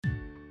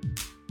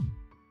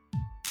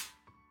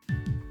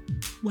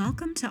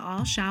Welcome to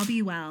All Shall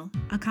Be Well,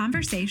 a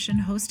conversation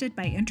hosted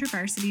by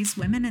InterVarsity's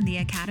Women in the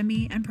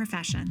Academy and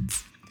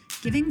Professions,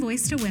 giving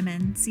voice to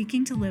women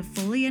seeking to live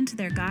fully into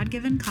their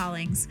God-given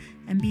callings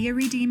and be a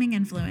redeeming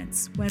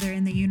influence, whether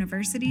in the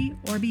university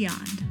or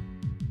beyond.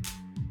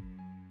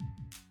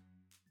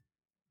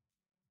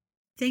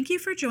 Thank you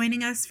for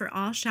joining us for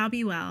All Shall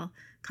Be Well,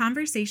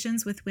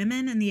 conversations with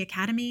women in the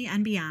Academy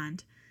and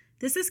beyond.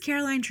 This is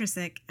Caroline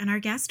Trisick, and our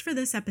guest for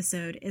this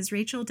episode is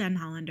Rachel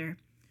Denhollander.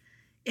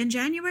 In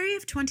January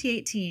of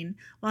 2018,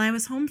 while I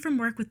was home from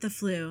work with the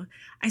flu,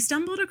 I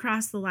stumbled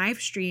across the live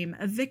stream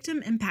of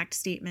victim impact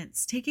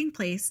statements taking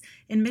place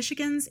in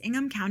Michigan's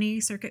Ingham County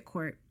Circuit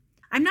Court.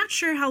 I'm not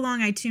sure how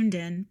long I tuned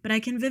in, but I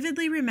can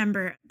vividly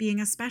remember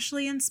being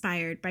especially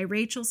inspired by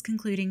Rachel's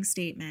concluding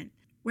statement,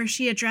 where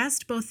she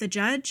addressed both the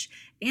judge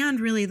and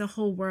really the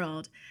whole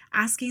world,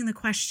 asking the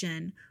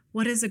question,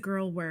 "What is a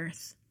girl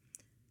worth?"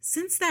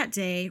 Since that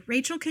day,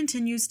 Rachel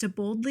continues to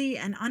boldly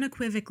and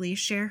unequivocally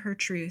share her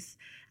truth,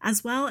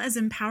 as well as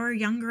empower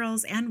young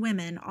girls and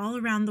women all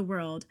around the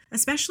world,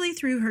 especially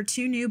through her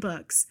two new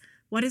books,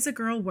 What is a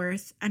Girl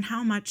Worth and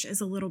How Much is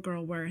a Little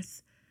Girl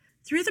Worth?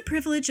 Through the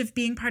privilege of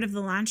being part of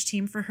the launch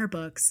team for her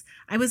books,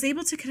 I was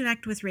able to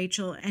connect with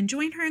Rachel and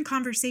join her in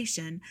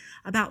conversation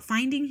about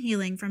finding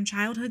healing from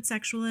childhood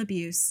sexual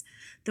abuse,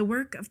 the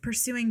work of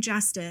pursuing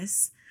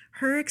justice,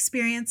 her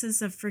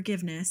experiences of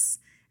forgiveness,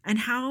 and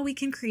how we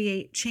can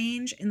create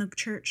change in the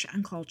church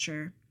and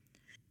culture.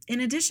 In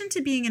addition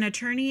to being an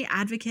attorney,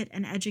 advocate,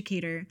 and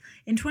educator,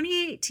 in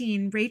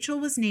 2018, Rachel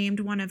was named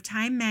one of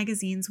Time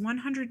Magazine's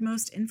 100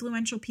 Most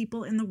Influential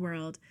People in the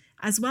World,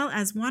 as well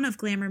as one of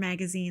Glamour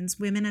Magazine's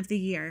Women of the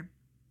Year.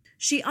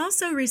 She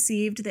also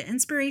received the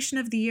Inspiration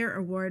of the Year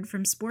Award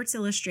from Sports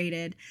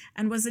Illustrated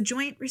and was a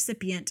joint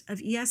recipient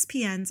of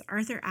ESPN's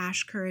Arthur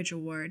Ashe Courage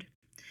Award.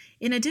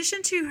 In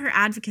addition to her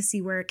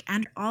advocacy work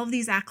and all of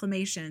these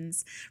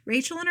acclamations,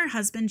 Rachel and her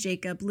husband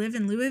Jacob live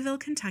in Louisville,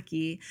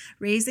 Kentucky,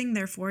 raising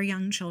their 4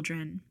 young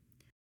children.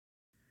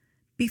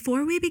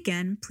 Before we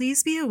begin,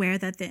 please be aware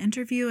that the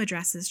interview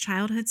addresses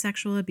childhood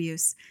sexual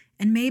abuse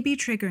and may be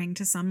triggering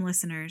to some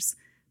listeners.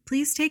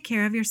 Please take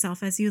care of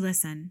yourself as you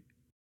listen.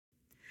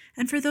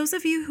 And for those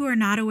of you who are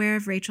not aware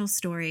of Rachel's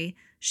story,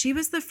 she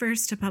was the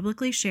first to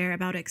publicly share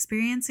about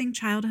experiencing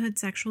childhood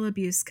sexual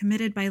abuse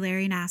committed by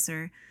Larry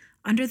Nassar,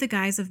 under the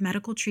guise of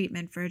medical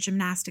treatment for a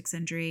gymnastics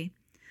injury.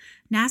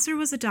 Nassar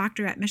was a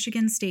doctor at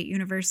Michigan State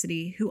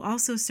University who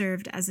also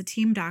served as a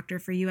team doctor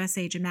for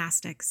USA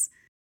Gymnastics.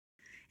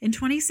 In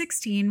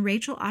 2016,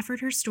 Rachel offered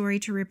her story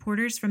to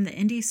reporters from the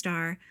Indy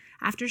Star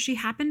after she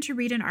happened to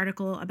read an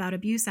article about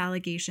abuse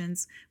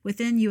allegations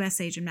within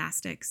USA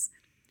Gymnastics.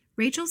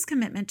 Rachel's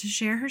commitment to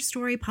share her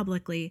story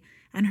publicly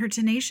and her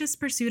tenacious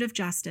pursuit of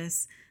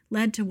justice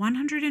led to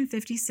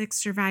 156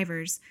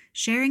 survivors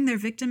sharing their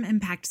victim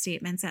impact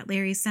statements at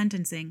Larry's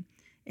sentencing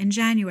in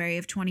January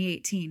of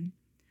 2018.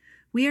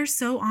 We are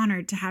so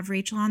honored to have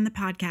Rachel on the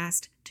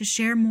podcast to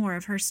share more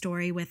of her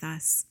story with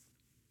us.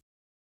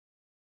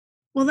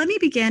 Well, let me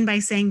begin by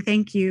saying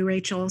thank you,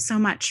 Rachel, so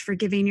much for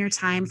giving your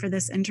time for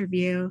this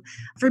interview.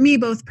 For me,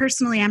 both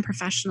personally and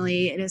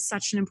professionally, it is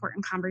such an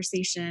important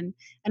conversation,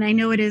 and I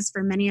know it is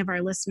for many of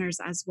our listeners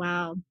as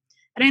well.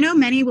 And I know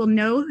many will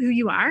know who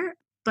you are,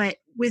 but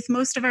with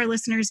most of our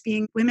listeners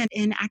being women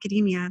in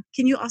academia,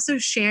 can you also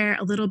share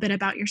a little bit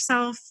about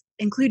yourself,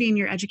 including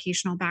your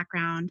educational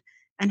background,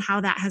 and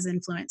how that has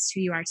influenced who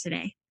you are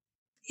today?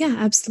 Yeah,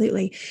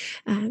 absolutely.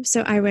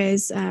 So I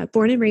was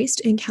born and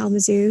raised in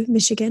Kalamazoo,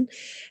 Michigan,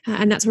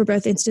 and that's where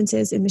both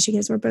instances in Michigan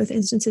is where both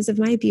instances of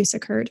my abuse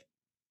occurred.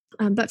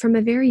 But from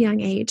a very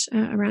young age,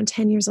 around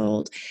 10 years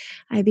old,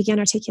 I began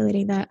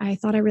articulating that I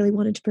thought I really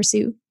wanted to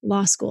pursue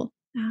law school.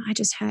 I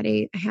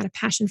had a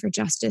passion for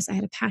justice. I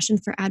had a passion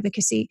for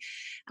advocacy,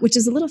 which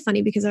is a little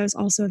funny because I was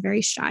also a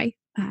very shy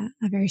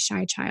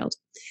child.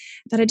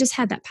 But I just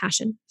had that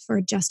passion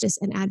for justice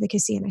and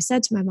advocacy. And I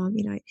said to my mom,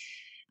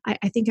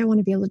 I think I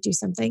want to be able to do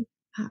something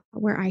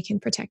where I can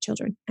protect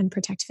children and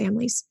protect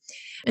families.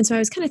 And so I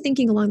was kind of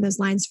thinking along those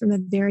lines from a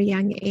very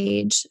young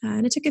age.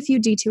 And I took a few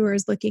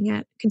detours looking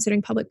at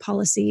considering public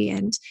policy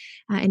and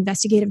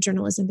investigative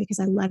journalism because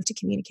I love to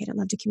communicate. I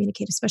love to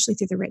communicate, especially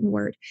through the written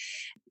word.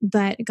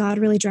 But God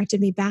really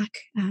directed me back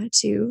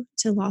to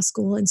law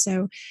school. And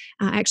so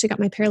I actually got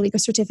my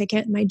paralegal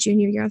certificate my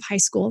junior year of high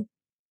school.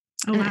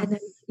 Oh, wow.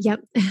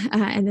 Yep.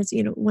 And that's,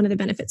 one of the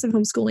benefits of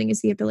homeschooling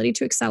is the ability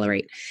to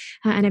accelerate.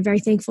 And I'm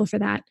very thankful for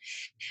that.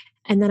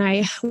 And then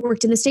I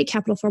worked in the state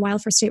capitol for a while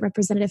for state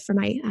representative for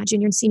my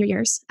junior and senior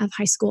years of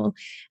high school.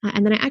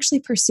 And then I actually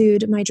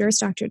pursued my Juris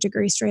Doctorate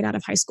degree straight out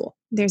of high school.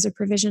 There's a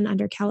provision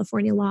under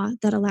California law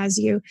that allows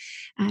you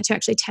to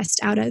actually test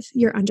out of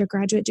your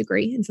undergraduate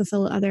degree and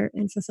fulfill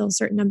a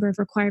certain number of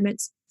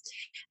requirements.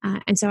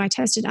 And so I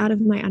tested out of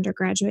my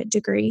undergraduate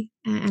degree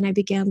and I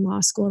began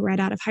law school right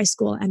out of high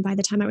school. And by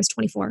the time I was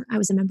 24, I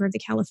was a member of the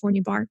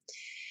California bar.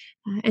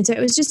 And so it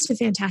was just a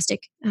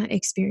fantastic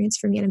experience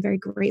for me, and I'm very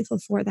grateful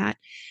for that.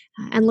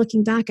 And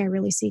looking back, I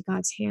really see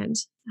God's hand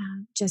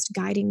just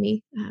guiding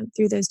me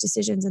through those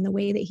decisions and the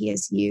way that He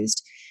has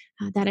used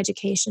that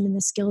education and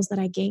the skills that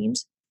I gained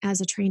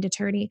as a trained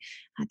attorney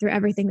through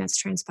everything that's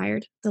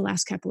transpired the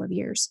last couple of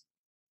years.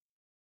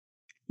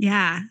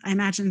 Yeah, I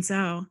imagine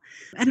so.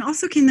 And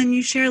also, can then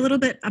you share a little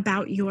bit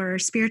about your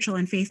spiritual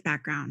and faith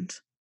background?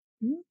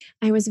 Mhm.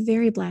 I was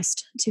very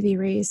blessed to be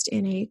raised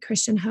in a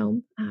Christian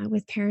home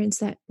with parents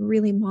that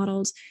really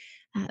modeled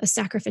a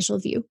sacrificial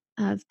view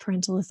of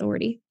parental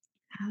authority.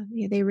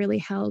 They really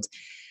held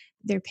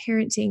their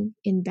parenting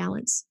in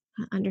balance,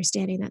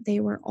 understanding that they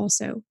were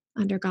also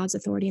under God's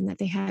authority and that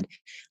they had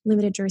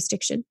limited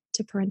jurisdiction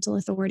to parental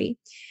authority.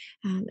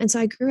 And so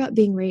I grew up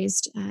being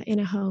raised in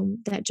a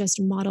home that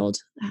just modeled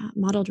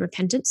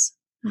repentance.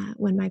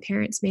 When my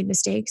parents made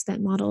mistakes,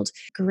 that modeled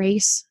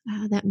grace,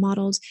 that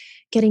modeled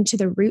getting to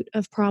the root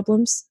of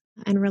problems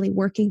and really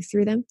working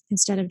through them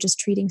instead of just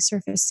treating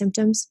surface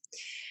symptoms.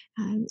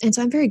 And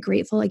so I'm very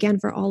grateful again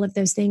for all of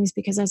those things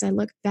because as I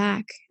look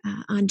back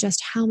on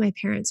just how my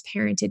parents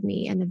parented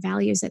me and the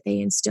values that they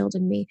instilled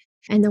in me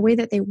and the way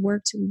that they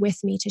worked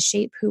with me to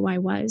shape who I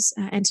was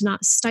and to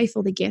not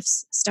stifle the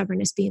gifts,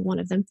 stubbornness being one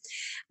of them,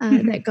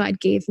 that God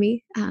gave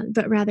me,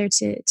 but rather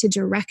to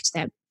direct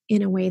them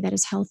in a way that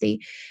is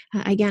healthy.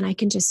 Again, I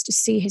can just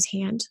see his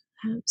hand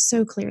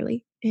so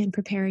clearly in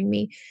preparing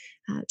me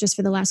just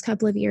for the last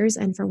couple of years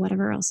and for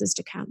whatever else is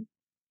to come.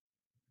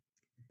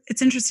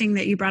 It's interesting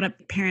that you brought up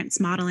parents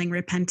modeling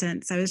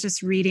repentance. I was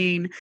just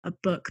reading a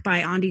book by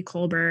Andy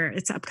Kolber.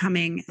 It's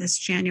upcoming this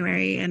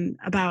January and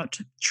about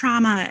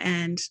trauma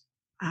and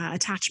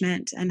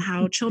attachment and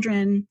how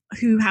children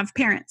who have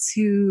parents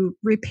who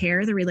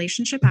repair the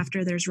relationship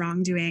after there's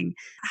wrongdoing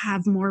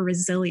have more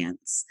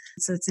resilience.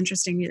 So it's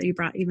interesting that you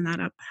brought even that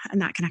up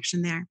and that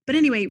connection there. But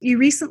anyway, you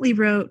recently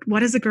wrote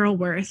What is a Girl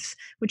Worth,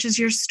 which is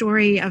your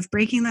story of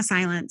breaking the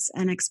silence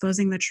and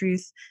exposing the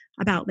truth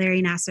about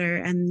Larry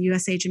Nassar and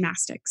USA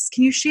Gymnastics.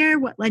 Can you share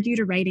what led you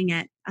to writing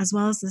it, as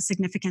well as the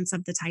significance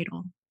of the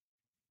title?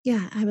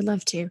 Yeah, I would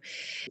love to.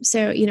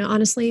 So,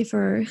 honestly,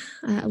 for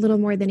a little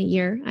more than a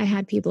year, I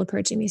had people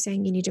approaching me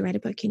saying, "You need to write a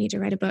book. You need to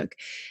write a book,"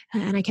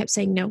 and I kept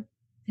saying, "No,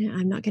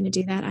 I'm not going to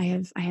do that. I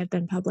have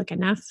been public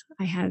enough.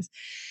 I have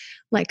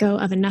let go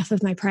of enough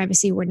of my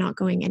privacy. We're not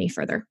going any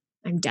further.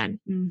 I'm done."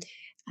 Mm.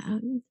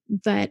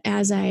 But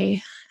as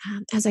I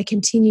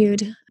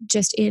continued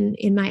just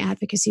in my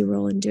advocacy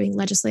role and doing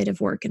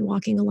legislative work and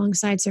walking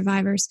alongside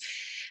survivors,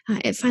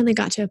 it finally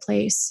got to a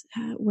place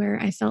where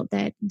I felt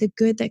that the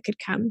good that could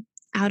come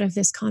out of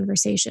this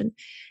conversation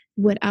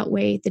would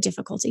outweigh the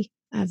difficulty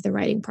of the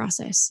writing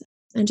process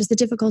and just the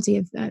difficulty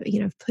of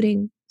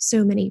putting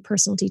so many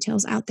personal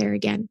details out there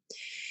again.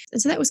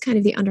 And so that was kind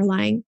of the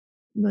underlying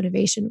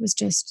motivation, was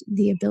just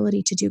the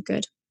ability to do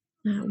good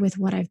with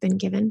what I've been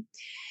given.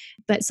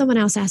 But someone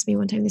else asked me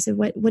one time, they said,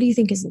 what do you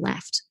think is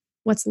left?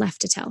 What's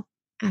left to tell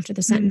after the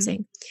Mm.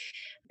 sentencing?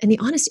 And the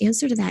honest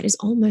answer to that is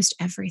almost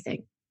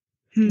everything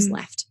is Mm.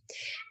 left.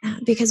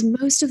 Because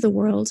most of the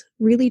world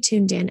really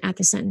tuned in at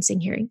the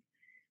sentencing hearing,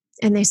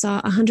 and they saw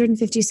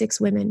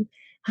 156 women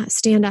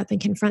stand up and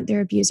confront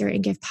their abuser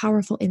and give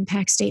powerful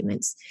impact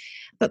statements.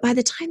 But by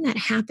the time that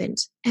happened,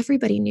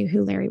 everybody knew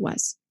who Larry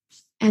was.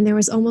 And there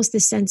was almost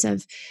this sense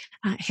of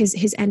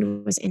his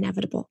end was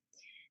inevitable.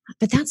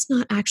 But that's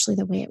not actually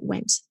the way it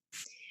went.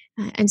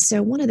 And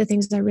so one of the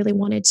things that I really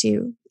wanted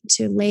to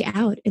lay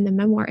out in the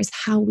memoir is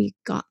how we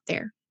got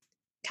there,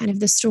 kind of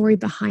the story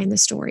behind the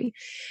story,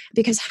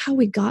 because how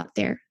we got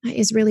there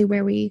is really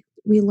where we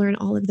learn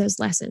all of those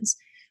lessons.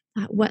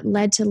 What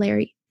led to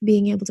Larry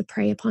being able to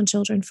prey upon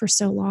children for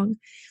so long,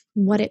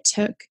 what it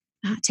took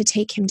to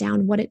take him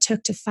down, what it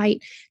took to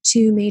fight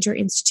two major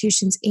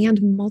institutions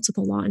and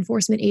multiple law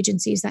enforcement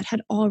agencies that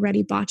had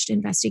already botched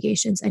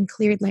investigations and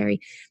cleared Larry,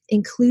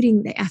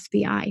 including the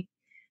FBI,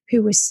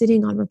 who was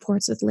sitting on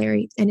reports with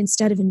Larry and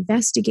instead of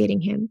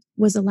investigating him,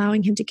 was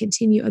allowing him to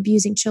continue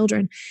abusing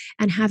children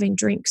and having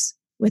drinks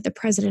with the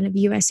president of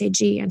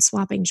USAG and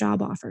swapping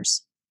job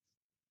offers.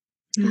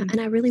 Mm.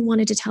 And I really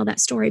wanted to tell that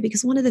story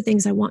because one of the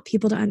things I want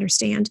people to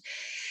understand,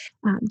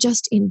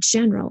 just in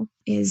general,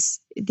 is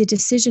the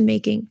decision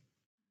making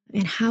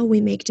and how we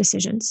make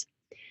decisions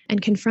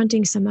and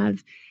confronting some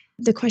of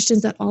the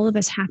questions that all of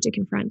us have to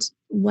confront.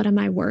 What am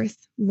I worth?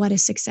 What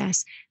is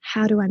success?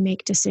 How do I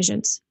make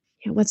decisions?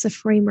 What's the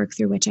framework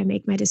through which I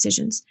make my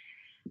decisions?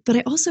 But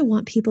I also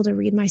want people to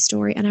read my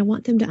story and I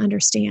want them to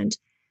understand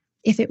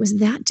if it was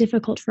that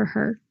difficult for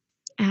her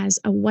as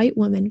a white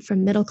woman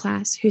from middle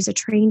class who's a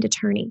trained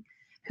attorney,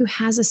 who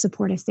has a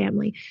supportive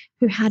family,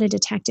 who had a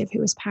detective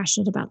who was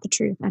passionate about the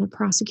truth and a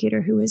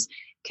prosecutor who was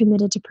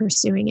committed to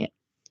pursuing it.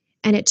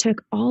 And it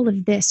took all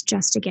of this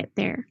just to get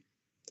there.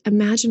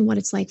 Imagine what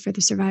it's like for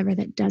the survivor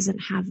that doesn't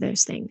have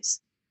those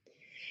things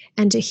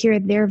and to hear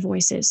their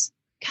voices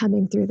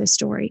coming through the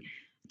story,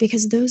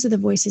 because those are the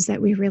voices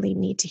that we really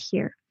need to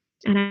hear.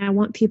 And I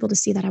want people to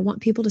see that. I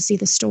want people to see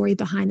the story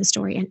behind the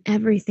story and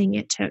everything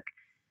it took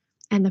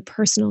and the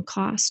personal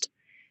cost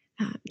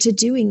to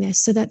doing this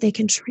so that they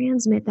can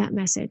transmit that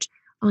message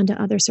onto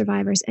other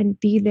survivors and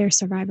be their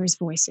survivors'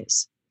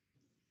 voices.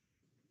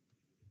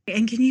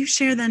 And can you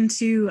share then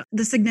to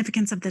the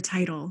significance of the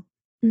title?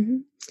 Mm-hmm.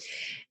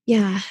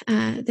 Yeah,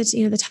 that's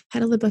the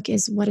title of the book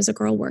is "What is a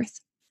Girl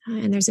Worth?"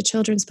 And there's a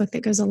children's book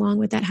that goes along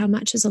with that, How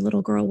Much is a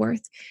Little Girl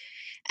Worth?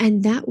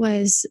 And that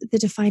was the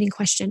defining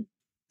question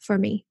for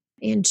me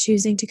in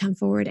choosing to come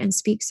forward and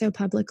speak so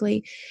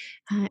publicly,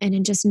 and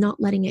in just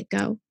not letting it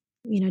go,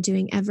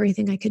 doing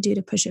everything I could do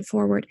to push it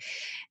forward.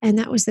 And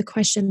that was the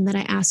question that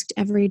I asked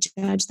every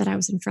judge that I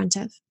was in front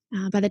of.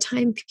 By the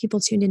time people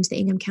tuned into the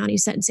Ingham County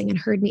sentencing and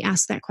heard me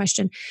ask that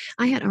question,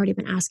 I had already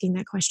been asking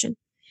that question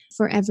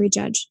for every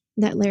judge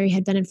that Larry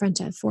had been in front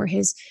of for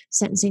his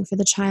sentencing for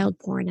the child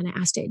porn. And I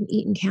asked it in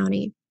Eaton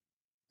County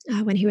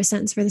when he was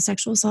sentenced for the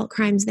sexual assault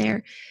crimes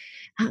there.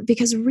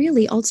 Because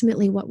really,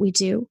 ultimately, what we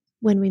do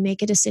when we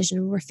make a decision,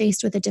 when we're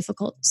faced with a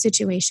difficult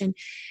situation,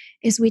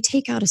 is we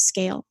take out a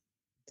scale.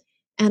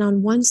 And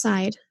on one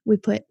side, we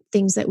put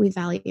things that we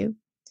value.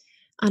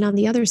 And on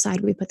the other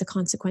side, we put the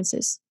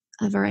consequences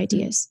of our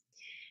ideas.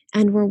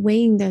 And we're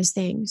weighing those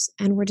things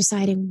and we're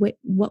deciding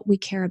what we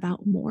care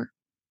about more,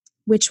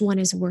 which one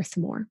is worth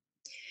more.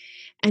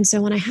 And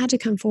so when I had to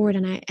come forward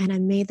and I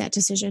made that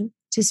decision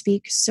to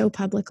speak so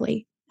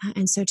publicly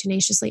and so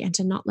tenaciously and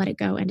to not let it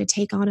go and to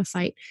take on a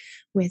fight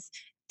with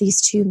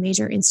these two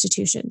major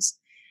institutions,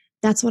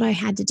 that's what I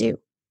had to do.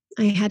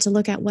 I had to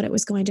look at what it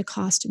was going to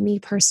cost me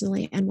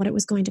personally and what it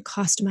was going to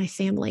cost my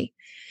family.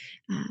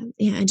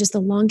 And just the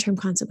long-term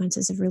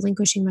consequences of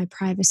relinquishing my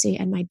privacy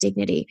and my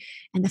dignity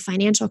and the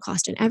financial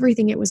cost and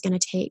everything it was going to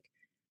take.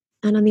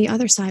 And on the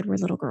other side were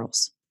little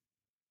girls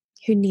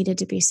who needed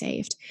to be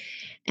saved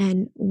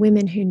and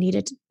women who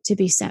needed to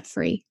be set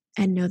free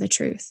and know the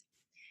truth.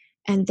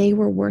 And they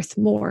were worth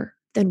more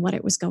than what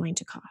it was going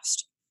to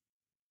cost.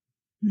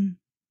 Mm.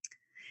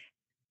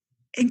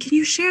 And can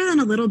you share then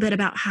a little bit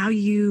about how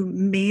you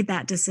made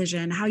that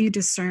decision, how you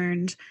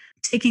discerned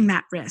taking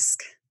that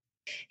risk?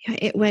 Yeah,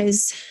 it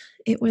was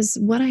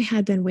what I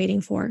had been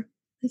waiting for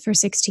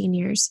 16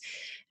 years.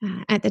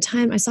 At the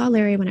time, I saw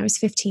Larry when I was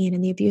 15,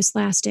 and the abuse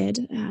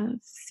lasted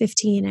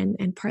 15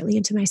 and partly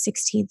into my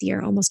 16th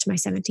year, almost to my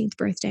 17th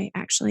birthday,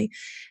 actually.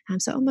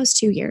 So almost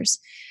 2 years.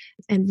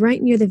 And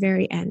right near the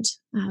very end,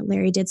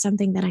 Larry did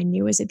something that I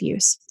knew was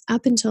abuse.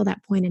 Up until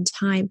that point in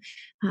time,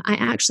 I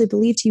actually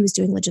believed he was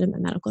doing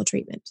legitimate medical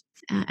treatment.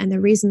 And the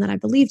reason that I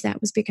believed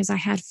that was because I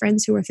had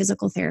friends who were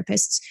physical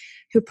therapists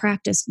who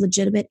practiced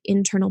legitimate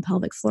internal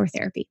pelvic floor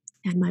therapy.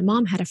 And my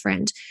mom had a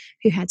friend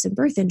who had some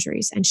birth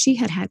injuries, and she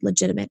had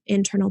legitimate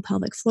internal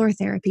pelvic floor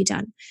therapy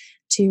done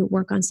to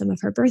work on some of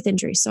her birth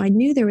injuries. So I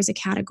knew there was a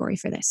category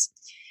for this.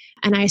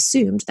 And I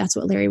assumed that's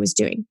what Larry was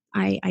doing.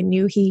 I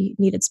knew he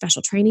needed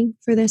special training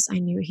for this. I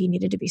knew he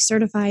needed to be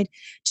certified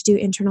to do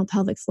internal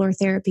pelvic floor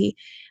therapy.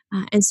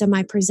 And so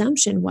my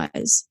presumption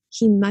was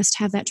he must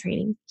have that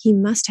training. He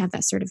must have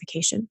that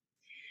certification,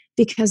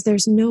 because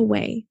there's no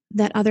way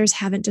that other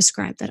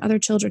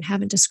children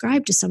haven't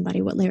described to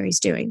somebody what Larry's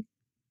doing.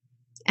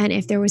 And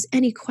if there was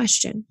any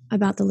question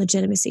about the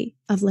legitimacy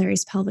of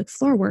Larry's pelvic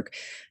floor work,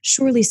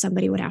 surely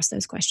somebody would ask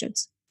those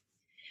questions.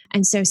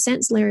 And so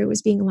since Larry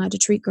was being allowed to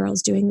treat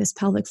girls doing this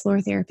pelvic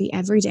floor therapy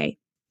every day,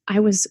 I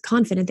was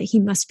confident that he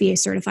must be a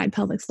certified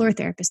pelvic floor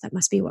therapist. That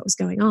must be what was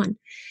going on.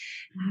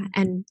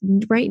 And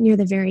right near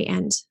the very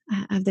end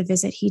of the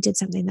visit, he did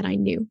something that I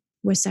knew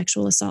was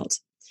sexual assault.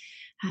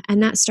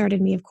 And that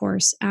started me, of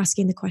course,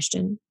 asking the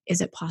question, is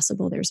it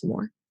possible there's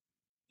more?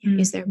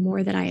 Is there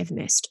more that I have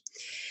missed?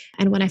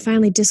 And when I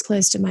finally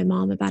disclosed to my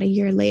mom about a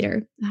year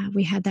later,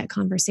 we had that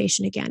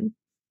conversation again.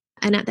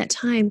 And at that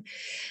time,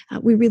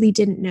 we really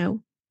didn't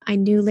know. I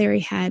knew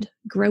Larry had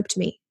groped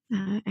me,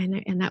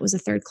 and that was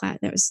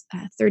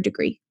a third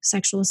degree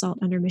sexual assault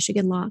under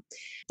Michigan law.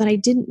 But I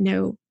didn't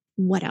know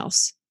what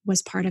else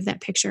was part of that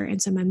picture. And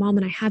so my mom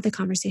and I had the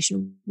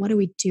conversation, what do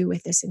we do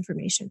with this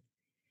information?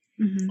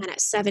 And at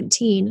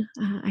 17,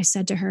 I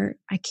said to her,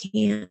 I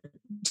can't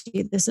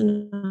do this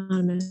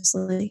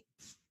anonymously,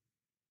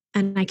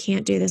 and I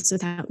can't do this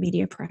without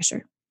media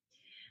pressure.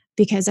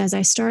 Because as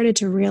I started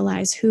to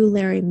realize who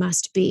Larry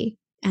must be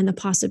and the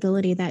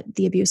possibility that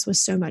the abuse was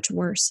so much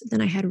worse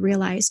than I had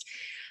realized,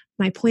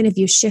 my point of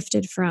view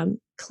shifted from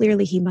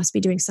clearly he must be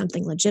doing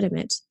something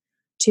legitimate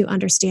to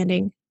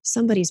understanding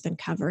somebody's been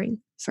covering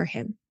for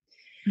him.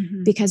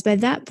 Because by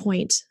that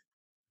point,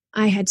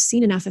 I had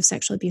seen enough of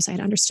sexual abuse. I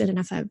had understood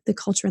enough of the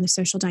culture and the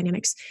social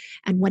dynamics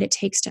and what it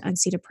takes to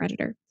unseat a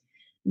predator,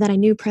 that I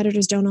knew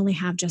predators don't only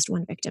have just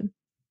one victim.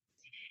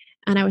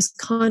 And I was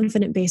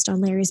confident based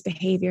on Larry's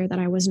behavior that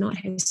I was not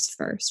his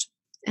first,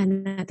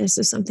 and that this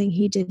is something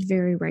he did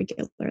very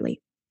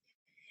regularly.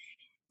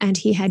 And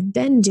he had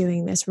been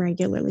doing this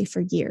regularly for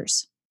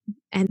years.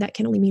 And that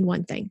can only mean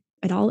one thing.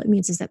 But all it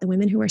means is that the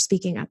women who are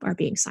speaking up are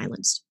being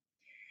silenced.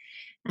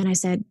 And I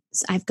said,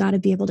 I've got to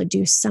be able to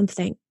do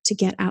something to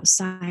get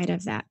outside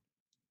of that.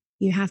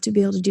 You have to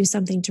be able to do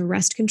something to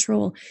wrest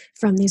control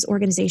from these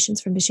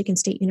organizations, from Michigan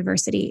State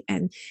University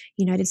and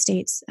United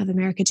States of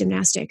America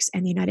Gymnastics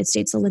and the United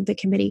States Olympic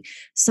Committee.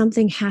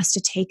 Something has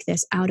to take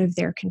this out of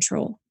their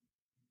control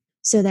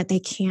so that they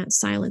can't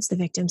silence the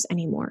victims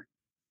anymore.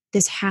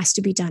 This has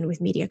to be done with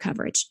media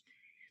coverage.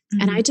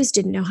 And I just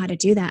didn't know how to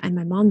do that. And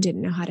my mom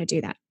didn't know how to do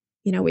that.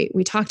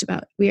 We talked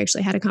about, we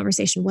actually had a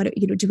conversation.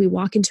 Do we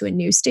walk into a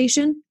news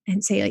station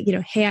and say,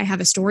 like, hey, I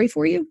have a story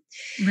for you?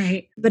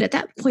 Right. But at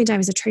that point, I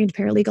was a trained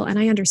paralegal and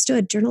I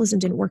understood journalism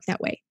didn't work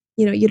that way.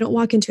 You don't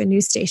walk into a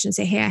news station and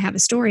say, hey, I have a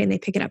story, and they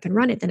pick it up and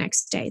run it the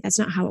next day. That's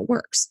not how it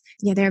works.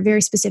 There are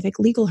very specific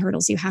legal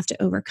hurdles you have to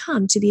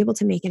overcome to be able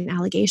to make an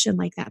allegation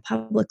like that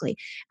publicly.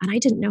 And I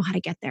didn't know how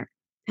to get there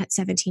at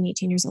 17,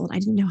 18 years old. I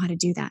didn't know how to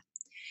do that.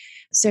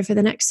 So for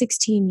the next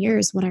 16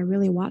 years, what I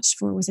really watched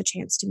for was a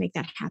chance to make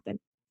that happen.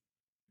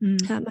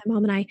 My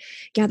mom and I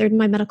gathered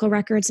my medical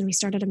records and we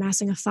started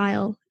amassing a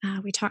file.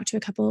 We talked to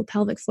a couple of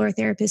pelvic floor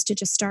therapists to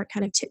just start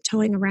kind of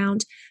tiptoeing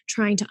around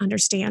trying to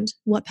understand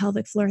what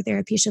pelvic floor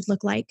therapy should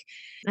look like.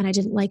 And I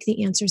didn't like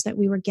the answers that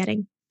we were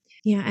getting.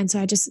 And so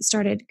I just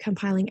started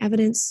compiling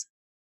evidence.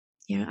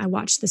 I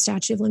watched the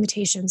statute of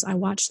limitations. I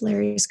watched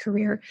Larry's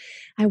career.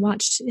 I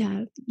watched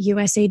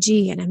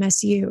USAG and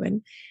MSU,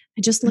 and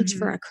I just looked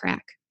for a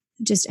crack,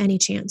 just any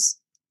chance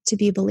to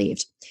be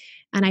believed.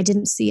 And I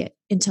didn't see it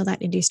until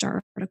that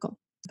IndyStar article.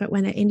 But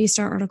when the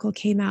IndyStar article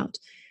came out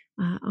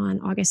on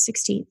August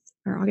 16th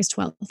or August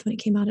 12th, when it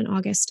came out in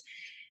August,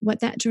 what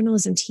that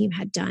journalism team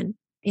had done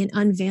in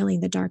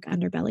unveiling the dark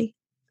underbelly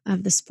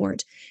of the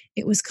sport,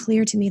 it was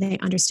clear to me they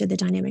understood the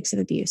dynamics of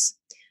abuse.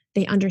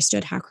 They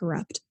understood how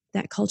corrupt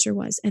that culture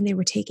was, and they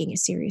were taking it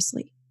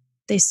seriously.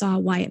 They saw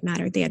why it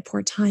mattered. They had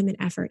poured time and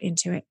effort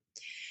into it.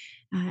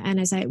 And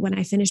when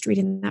I finished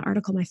reading that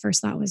article, my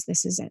first thought was,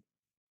 this is it.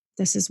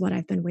 This is what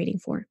I've been waiting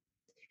for.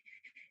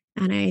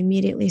 And I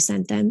immediately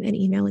sent them an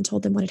email and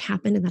told them what had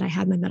happened and that I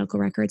had my medical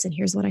records and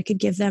here's what I could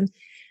give them,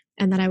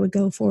 and that I would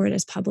go forward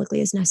as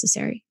publicly as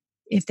necessary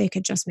if they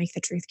could just make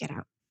the truth get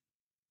out.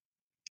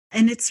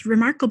 And it's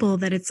remarkable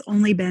that it's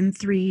only been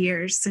 3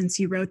 years since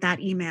you wrote that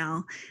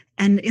email.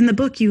 And in the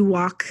book, you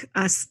walk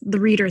us, the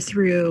reader,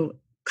 through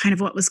kind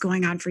of what was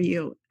going on for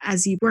you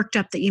as you worked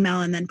up the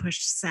email and then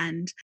pushed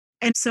send.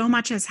 And so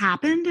much has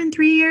happened in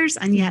 3 years,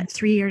 and yet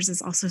 3 years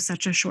is also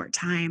such a short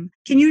time.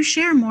 Can you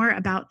share more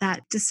about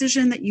that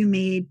decision that you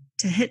made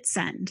to hit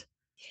send?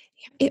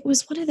 It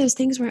was one of those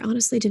things where I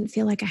honestly didn't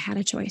feel like I had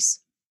a choice.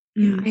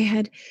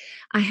 I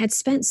had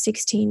spent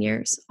 16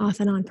 years off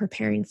and on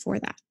preparing for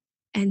that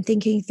and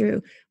thinking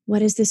through,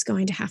 what is this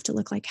going to have to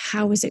look like?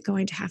 How is it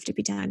going to have to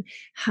be done?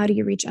 How do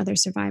you reach other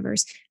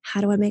survivors?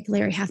 How do I make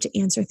Larry have to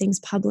answer things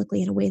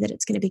publicly in a way that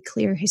it's going to be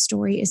clear his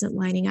story isn't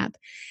lining up?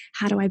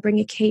 How do I bring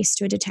a case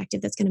to a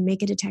detective that's going to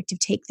make a detective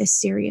take this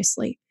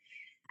seriously?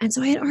 And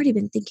so I had already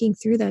been thinking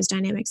through those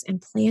dynamics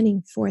and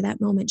planning for that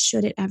moment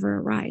should it ever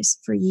arise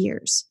for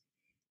years.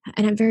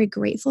 And I'm very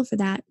grateful for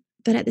that.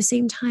 But at the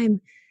same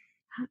time,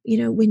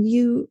 when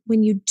you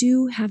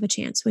do have a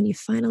chance, when you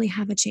finally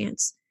have a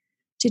chance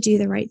to do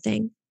the right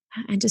thing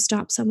and to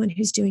stop someone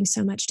who's doing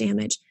so much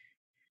damage,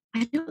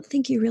 I don't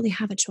think you really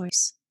have a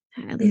choice.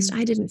 At least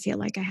I didn't feel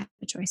like I had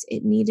a choice.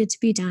 It needed to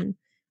be done.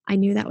 I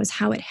knew that was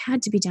how it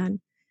had to be done.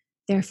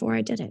 Therefore,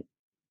 I did it.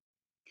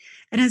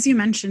 And as you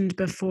mentioned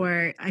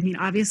before, I mean,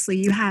 obviously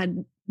you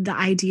had the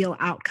ideal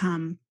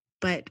outcome,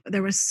 but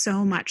there was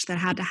so much that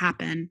had to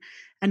happen.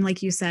 And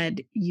like you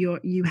said,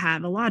 you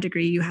have a law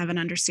degree, you have an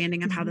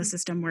understanding of how the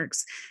system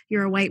works.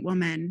 You're a white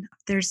woman.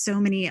 There's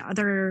so many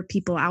other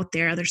people out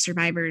there, other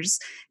survivors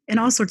in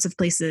all sorts of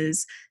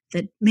places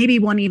that maybe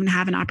won't even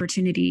have an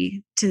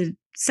opportunity to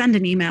send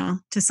an email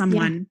to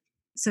someone. Yeah.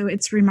 So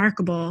it's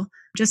remarkable,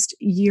 just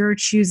you're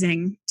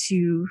choosing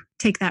to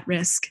take that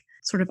risk,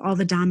 sort of all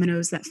the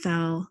dominoes that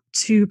fell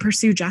to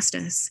pursue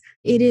justice.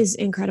 It is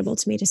incredible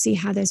to me to see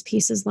how those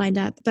pieces lined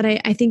up. But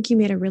I think you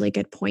made a really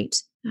good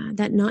point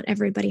that not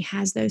everybody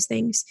has those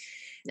things.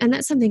 And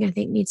that's something I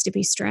think needs to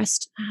be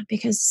stressed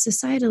because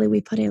societally we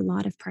put a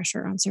lot of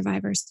pressure on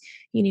survivors.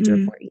 You need to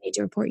report, you need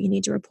to report, you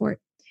need to report.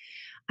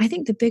 I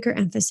think the bigger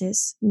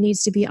emphasis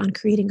needs to be on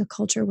creating a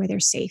culture where they're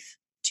safe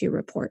to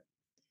report,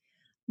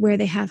 where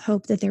they have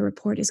hope that their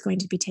report is going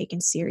to be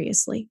taken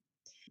seriously.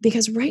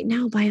 Because right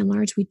now, by and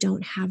large, we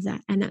don't have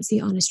that. And that's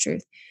the honest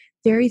truth.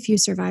 Very few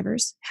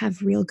survivors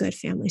have real good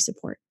family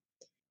support.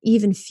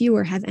 Even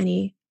fewer have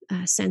any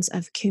sense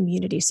of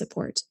community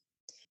support.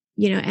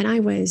 And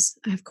I was,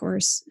 of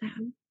course,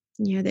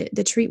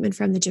 the treatment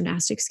from the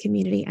gymnastics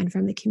community and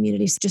from the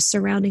communities just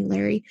surrounding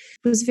Larry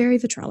was very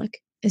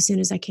vitriolic as soon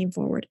as I came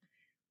forward.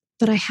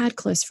 But I had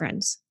close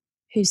friends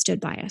who stood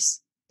by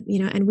us.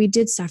 And we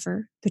did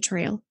suffer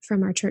betrayal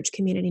from our church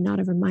community, not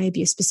over my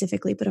abuse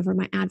specifically, but over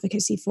my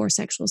advocacy for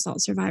sexual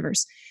assault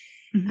survivors.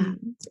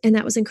 And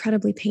that was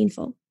incredibly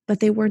painful,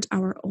 but they weren't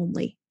our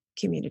only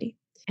community.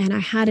 And I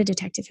had a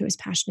detective who was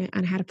passionate,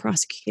 and I had a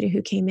prosecutor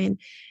who came in,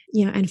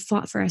 and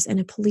fought for us, and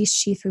a police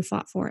chief who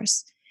fought for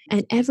us.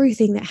 And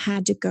everything that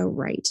had to go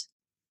right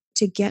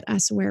to get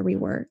us where we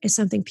were is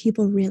something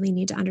people really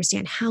need to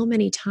understand. How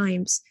many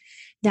times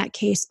that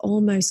case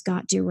almost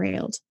got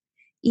derailed,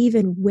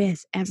 even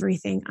with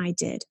everything I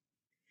did.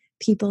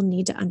 People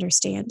need to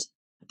understand,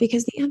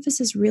 because the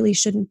emphasis really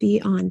shouldn't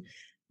be on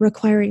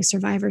requiring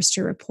survivors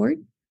to report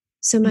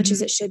so much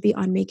as it should be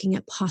on making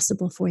it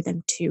possible for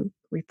them to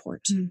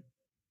report.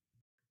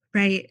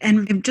 Right.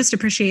 And I just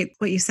appreciate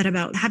what you said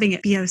about having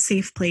it be a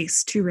safe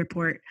place to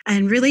report.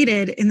 And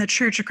related in the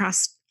church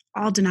across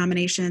all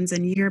denominations,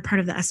 and you're part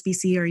of the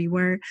SBC, or you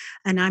were,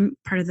 and I'm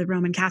part of the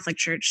Roman Catholic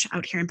Church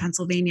out here in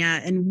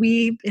Pennsylvania. And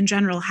we, in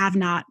general,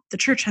 the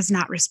church has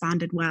not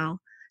responded well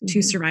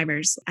to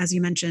survivors, as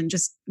you mentioned,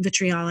 just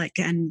vitriolic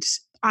and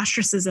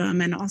ostracism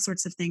and all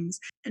sorts of things.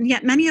 And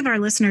yet many of our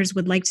listeners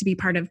would like to be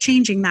part of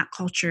changing that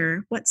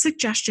culture. What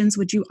suggestions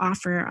would you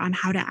offer on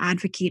how to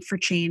advocate for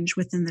change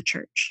within the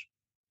church?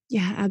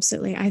 Yeah,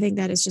 absolutely. I think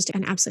that is just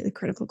an absolutely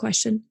critical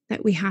question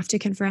that we have to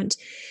confront.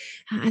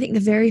 I think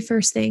the very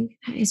first thing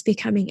is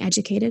becoming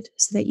educated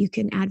so that you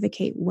can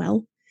advocate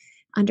well,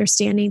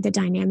 understanding the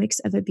dynamics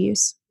of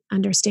abuse,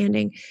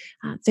 understanding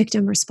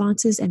victim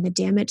responses and the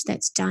damage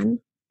that's done,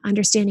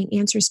 understanding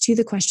answers to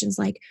the questions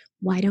like,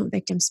 why don't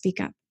victims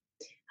speak up?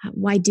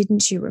 Why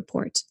didn't you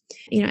report?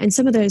 And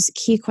some of those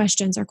key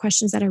questions are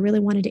questions that I really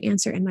wanted to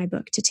answer in my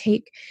book, to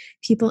take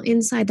people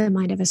inside the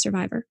mind of a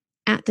survivor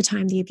at the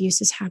time the abuse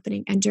is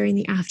happening and during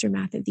the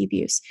aftermath of the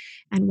abuse,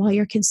 and while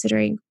you're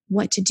considering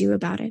what to do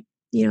about it,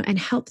 and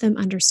help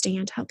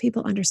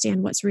people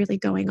understand what's really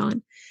going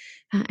on,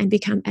 and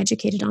become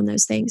educated on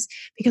those things.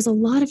 Because a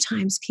lot of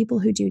times people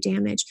who do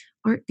damage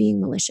aren't being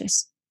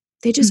malicious.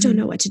 They just don't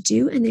know what to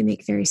do, and they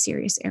make very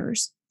serious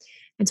errors.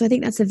 And so I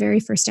think that's the very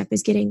first step,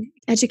 is getting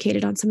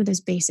educated on some of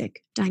those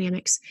basic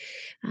dynamics.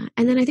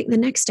 And then I think the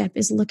next step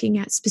is looking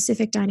at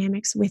specific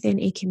dynamics within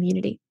a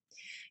community.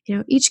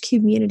 Each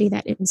community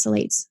that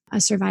insulates a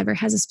survivor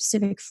has a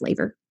specific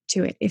flavor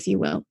to it, if you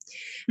will.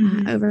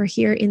 Over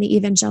here in the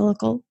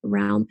evangelical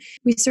realm,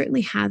 we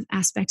certainly have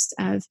aspects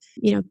of,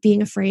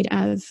 being afraid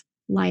of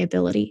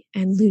liability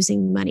and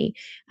losing money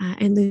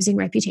and losing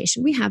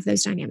reputation. We have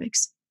those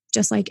dynamics,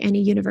 just like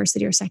any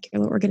university or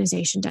secular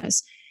organization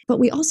does. But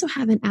we also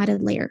have an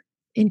added layer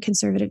in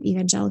conservative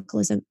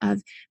evangelicalism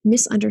of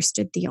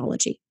misunderstood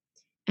theology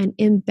and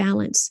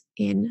imbalance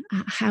in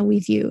how we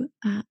view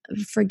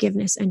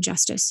forgiveness and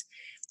justice,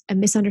 a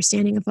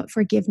misunderstanding of what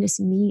forgiveness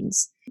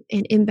means,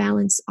 an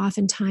imbalance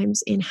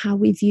oftentimes in how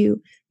we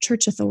view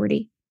church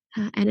authority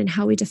and in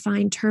how we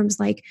define terms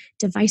like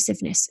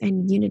divisiveness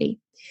and unity.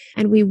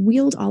 And we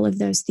wield all of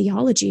those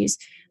theologies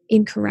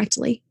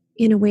incorrectly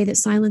in a way that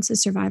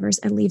silences survivors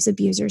and leaves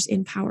abusers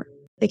in power.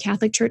 The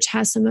Catholic Church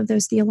has some of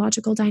those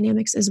theological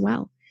dynamics as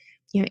well.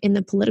 In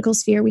the political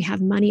sphere, we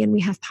have money and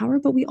we have power,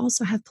 but we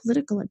also have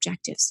political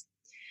objectives.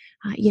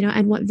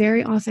 And what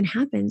very often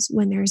happens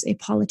when there's a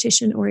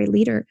politician or a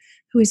leader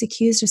who is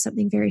accused of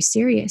something very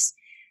serious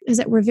is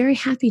that we're very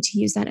happy to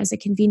use that as a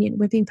convenient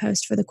whipping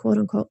post for the quote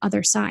unquote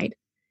other side.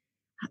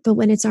 But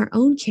when it's our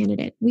own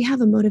candidate, we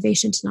have a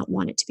motivation to not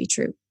want it to be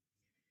true.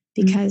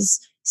 Because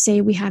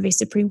say we have a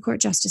Supreme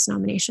Court justice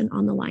nomination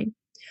on the line,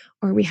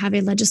 or we have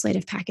a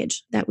legislative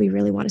package that we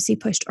really want to see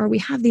pushed, or we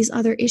have these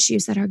other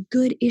issues that are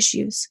good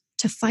issues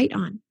to fight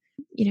on,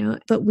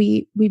 but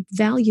we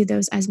value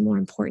those as more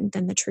important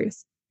than the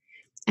truth.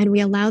 And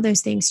we allow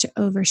those things to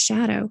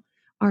overshadow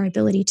our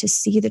ability to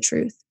see the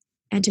truth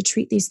and to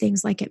treat these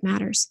things like it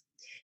matters.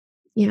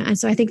 And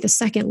so I think the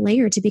second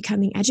layer to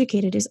becoming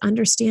educated is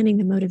understanding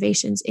the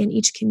motivations in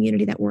each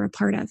community that we're a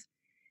part of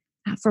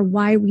for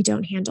why we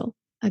don't handle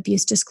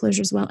abuse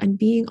disclosures well, and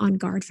being on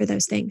guard for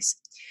those things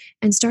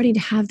and starting to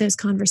have those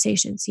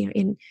conversations,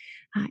 in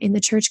the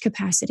church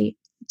capacity,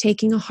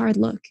 taking a hard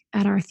look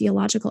at our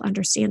theological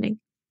understanding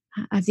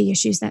of the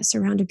issues that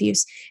surround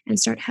abuse and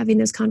start having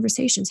those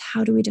conversations.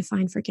 How do we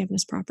define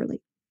forgiveness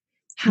properly?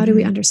 How do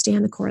we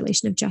understand the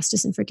correlation of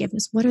justice and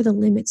forgiveness? What are the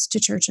limits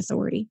to church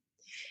authority?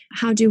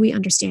 How do we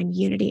understand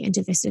unity and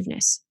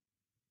divisiveness?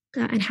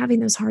 And having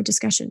those hard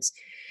discussions.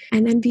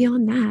 And then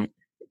beyond that,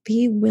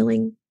 be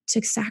willing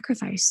to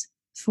sacrifice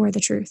for the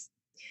truth.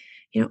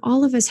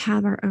 All of us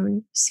have our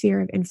own sphere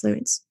of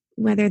influence,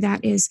 whether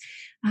that is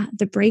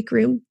the break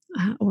room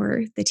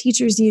or the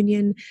teachers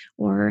union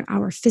or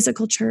our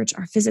physical church,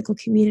 our physical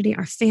community,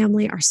 our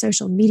family, our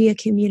social media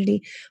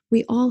community.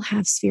 We all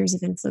have spheres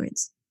of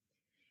influence.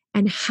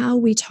 And how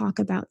we talk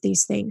about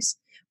these things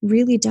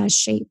really does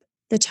shape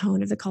the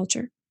tone of the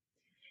culture.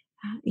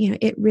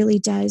 It really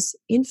does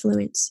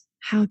influence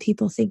how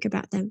people think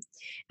about them.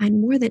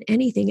 And more than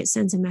anything, it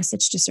sends a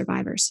message to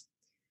survivors.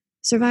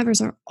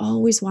 Survivors are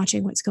always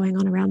watching what's going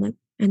on around them,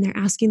 and they're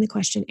asking the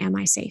question, am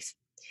I safe?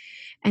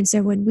 And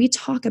so when we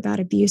talk about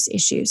abuse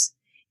issues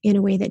in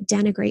a way that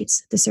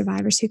denigrates the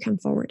survivors who come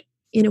forward,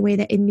 in a way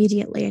that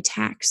immediately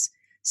attacks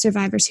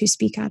survivors who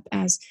speak up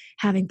as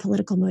having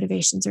political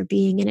motivations or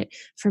being in it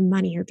for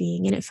money or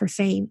being in it for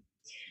fame,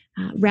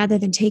 rather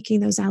than taking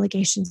those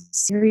allegations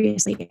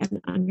seriously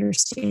and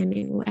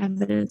understanding what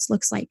evidence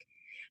looks like,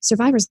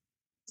 survivors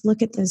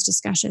look at those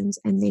discussions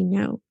and they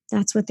know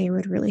that's what they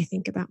would really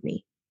think about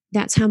me.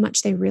 That's how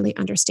much they really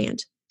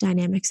understand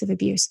dynamics of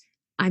abuse.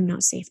 I'm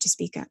not safe to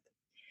speak up.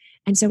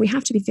 And so we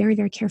have to be very,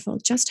 very careful.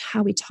 Just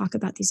how we talk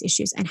about these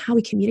issues and how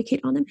we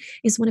communicate on them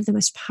is one of the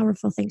most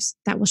powerful things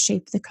that will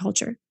shape the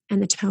culture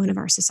and the tone of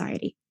our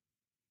society.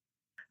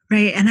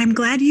 Right. And I'm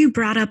glad you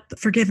brought up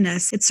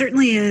forgiveness. It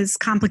certainly is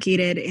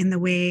complicated in the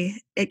way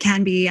it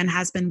can be and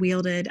has been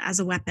wielded as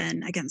a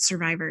weapon against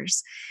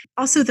survivors.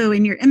 Also, though,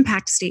 in your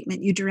impact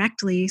statement, you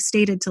directly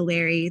stated to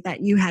Larry that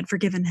you had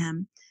forgiven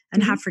him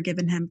and Mhm. have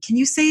forgiven him. Can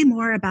you say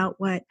more about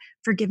what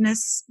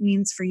forgiveness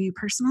means for you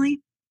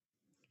personally?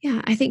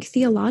 Yeah, I think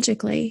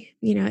theologically,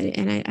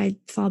 and I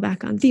fall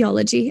back on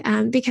theology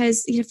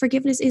because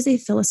forgiveness is a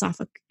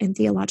philosophical and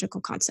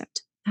theological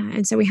concept,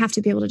 and so we have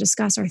to be able to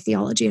discuss our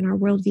theology and our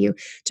worldview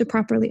to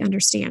properly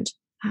understand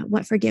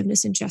what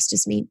forgiveness and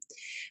justice mean.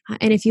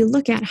 And if you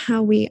look at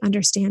how we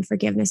understand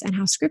forgiveness and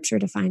how Scripture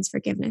defines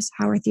forgiveness,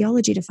 how our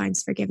theology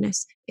defines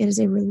forgiveness, it is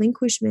a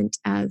relinquishment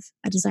of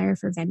a desire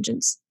for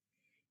vengeance.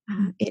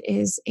 Mm. It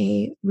is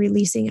a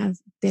releasing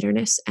of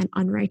bitterness and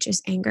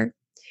unrighteous anger,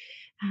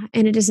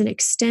 and it is an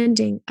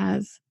extending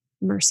of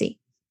mercy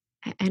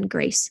and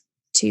grace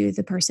to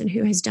the person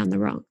who has done the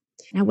wrong.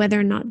 Now, whether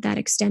or not that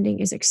extending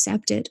is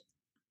accepted,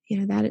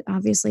 that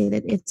obviously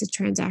that it's a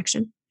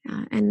transaction,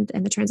 and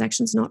the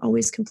transaction is not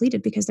always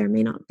completed because there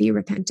may not be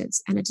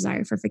repentance and a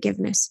desire for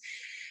forgiveness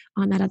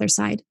on that other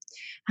side.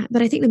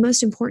 But I think the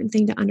most important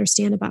thing to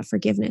understand about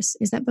forgiveness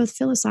is that both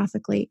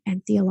philosophically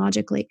and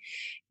theologically,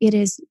 it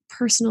is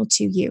personal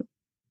to you.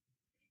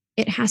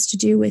 It has to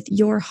do with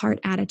your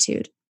heart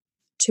attitude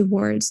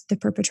towards the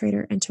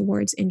perpetrator and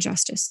towards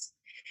injustice.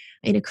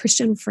 In a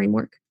Christian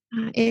framework,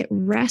 it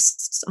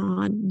rests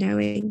on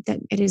knowing that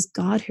it is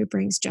God who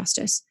brings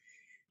justice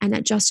and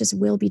that justice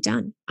will be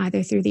done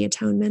either through the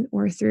atonement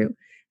or through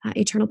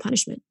eternal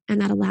punishment.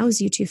 And that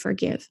allows you to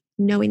forgive,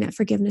 knowing that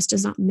forgiveness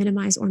does not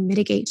minimize or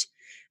mitigate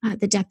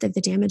the depth of the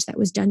damage that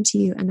was done to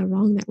you and the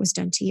wrong that was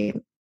done to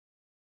you.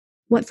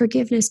 What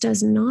forgiveness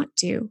does not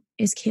do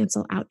is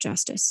cancel out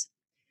justice.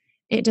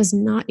 It does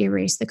not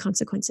erase the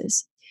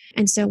consequences.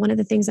 And so, one of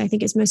the things I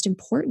think is most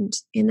important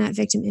in that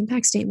victim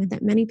impact statement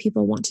that many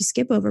people want to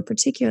skip over,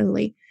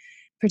 particularly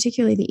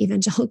the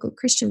evangelical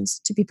Christians,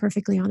 to be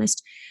perfectly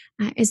honest,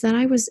 is that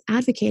I was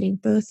advocating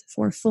both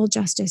for full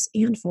justice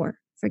and for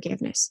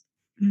forgiveness.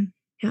 Mm.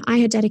 Now, I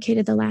had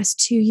dedicated the last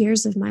 2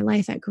 years of my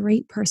life at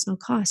great personal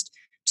cost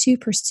to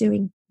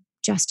pursuing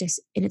justice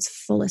in its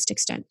fullest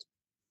extent,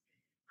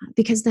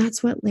 because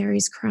that's what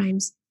Larry's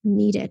crimes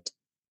needed.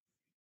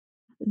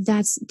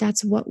 That's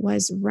what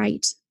was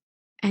right.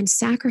 And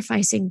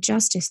sacrificing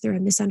justice through a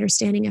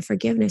misunderstanding of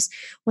forgiveness,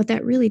 what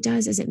that really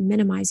does is it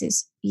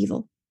minimizes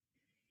evil,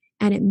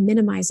 and it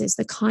minimizes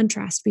the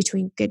contrast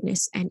between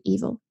goodness and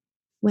evil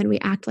when we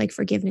act like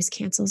forgiveness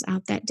cancels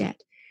out that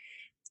debt.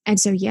 And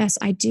so, yes,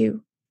 I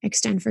do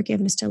extend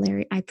forgiveness to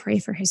Larry. I pray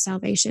for his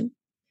salvation.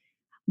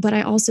 But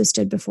I also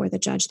stood before the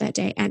judge that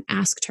day and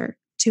asked her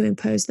to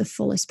impose the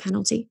fullest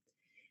penalty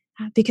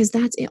because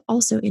that's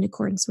also in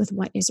accordance with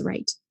what is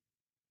right.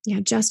 Yeah,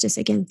 justice,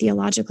 again,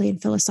 theologically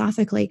and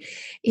philosophically,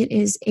 it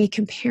is a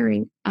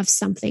comparing of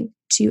something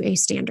to a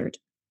standard.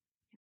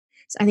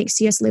 So I think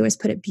C.S. Lewis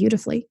put it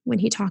beautifully when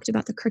he talked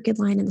about the crooked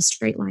line and the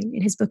straight line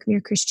in his book, Mere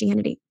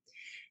Christianity.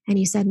 And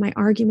he said, my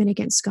argument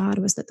against God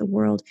was that the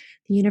world,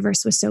 the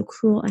universe was so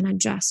cruel and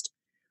unjust.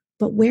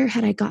 But where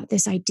had I got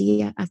this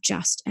idea of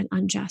just and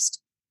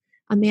unjust?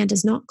 A man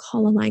does not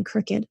call a line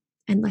crooked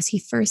unless he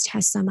first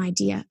has some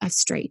idea of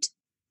straight.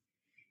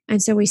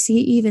 And so we see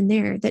even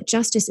there that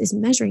justice is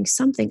measuring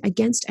something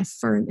against a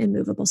firm,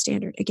 immovable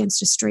standard,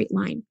 against a straight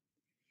line.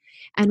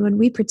 And when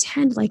we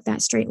pretend like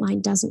that straight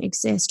line doesn't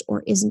exist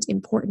or isn't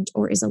important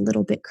or is a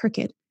little bit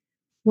crooked,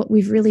 what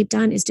we've really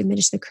done is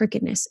diminish the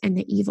crookedness and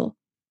the evil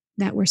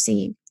that we're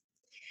seeing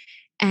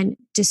and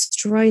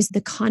destroys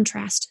the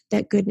contrast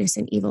that goodness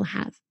and evil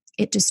have.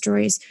 It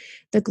destroys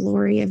the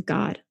glory of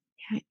God.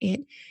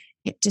 It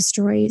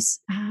destroys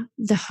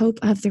the hope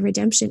of the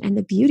redemption and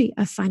the beauty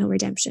of final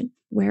redemption,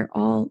 where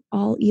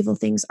all evil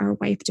things are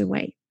wiped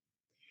away.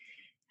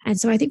 And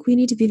so I think we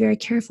need to be very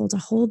careful to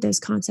hold those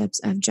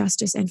concepts of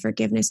justice and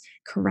forgiveness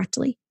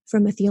correctly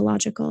from a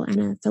theological and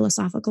a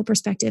philosophical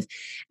perspective.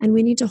 And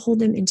we need to hold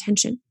them in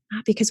tension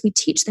because we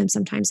teach them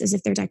sometimes as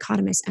if they're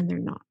dichotomous and they're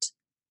not.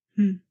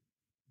 Hmm.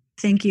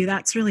 Thank you.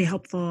 That's really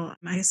helpful.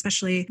 I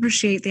especially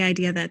appreciate the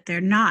idea that they're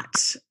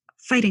not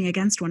fighting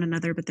against one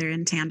another, but they're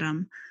in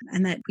tandem,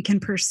 and that we can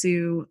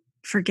pursue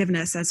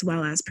forgiveness as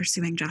well as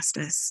pursuing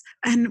justice.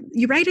 And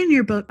you write in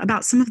your book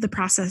about some of the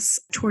process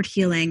toward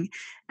healing.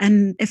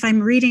 And if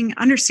I'm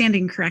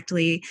understanding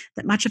correctly,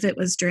 that much of it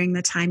was during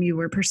the time you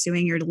were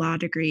pursuing your law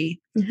degree.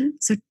 Mm-hmm.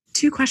 So,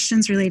 two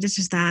questions related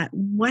to that.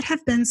 What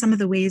have been some of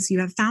the ways you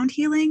have found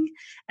healing?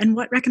 And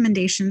what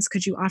recommendations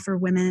could you offer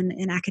women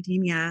in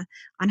academia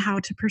on how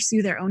to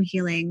pursue their own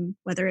healing,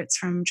 whether it's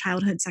from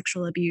childhood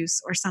sexual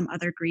abuse or some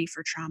other grief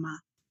or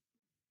trauma?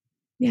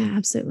 Yeah,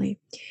 absolutely.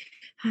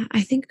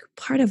 I think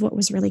part of what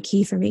was really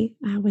key for me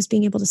was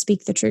being able to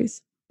speak the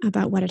truth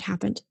about what had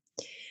happened,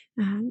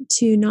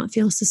 to not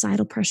feel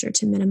societal pressure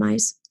to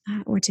minimize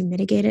or to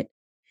mitigate it,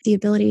 the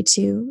ability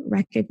to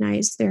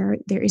recognize there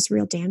is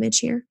real damage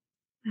here.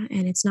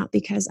 And it's not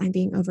because I'm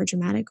being over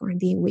dramatic or I'm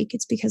being weak.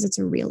 It's because it's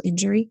a real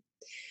injury.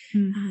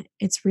 Mm.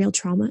 It's real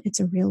trauma.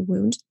 It's a real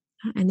wound.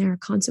 And there are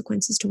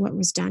consequences to what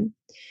was done.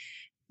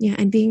 Yeah,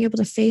 and being able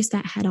to face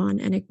that head on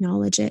and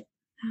acknowledge it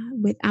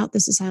without the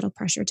societal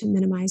pressure to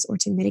minimize or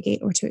to mitigate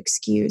or to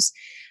excuse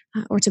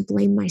or to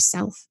blame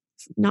myself,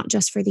 not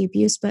just for the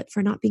abuse, but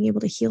for not being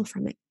able to heal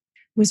from it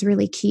was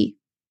really key.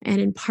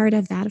 And in part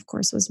of that, of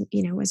course,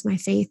 was my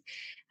faith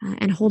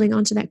and holding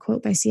on to that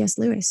quote by C.S.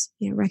 Lewis,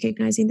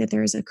 recognizing that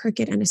there is a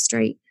crooked and a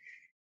straight,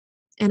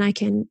 and I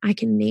can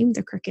name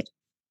the crooked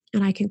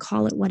and I can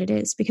call it what it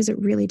is because it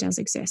really does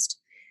exist.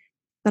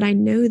 But I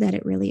know that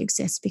it really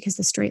exists because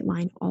the straight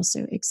line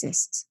also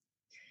exists.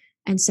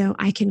 And so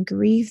I can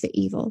grieve the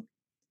evil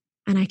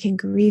and I can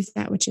grieve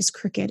that which is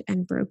crooked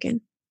and broken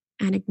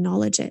and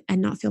acknowledge it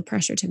and not feel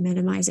pressure to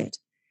minimize it.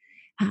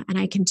 And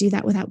I can do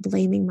that without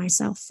blaming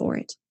myself for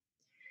it.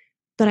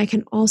 But I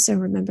can also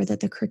remember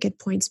that the crooked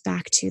points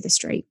back to the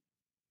straight.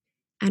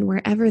 And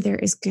wherever there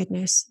is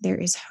goodness, there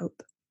is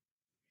hope.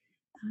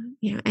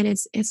 And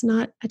it's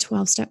not a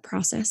 12-step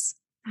process.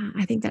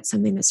 I think that's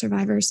something that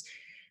survivors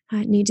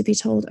need to be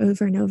told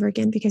over and over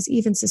again, because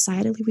even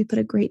societally, we put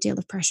a great deal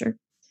of pressure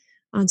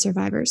on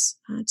survivors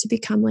to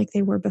become like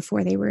they were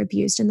before they were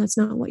abused. And that's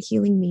not what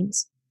healing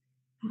means.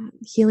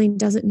 Healing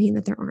doesn't mean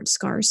that there aren't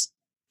scars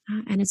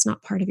and it's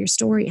not part of your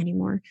story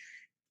anymore.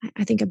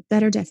 I think a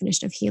better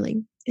definition of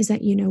healing is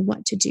that you know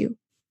what to do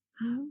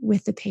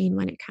with the pain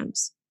when it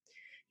comes.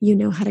 You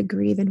know how to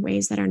grieve in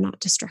ways that are not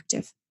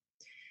destructive.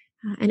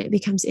 And it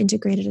becomes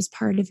integrated as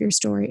part of your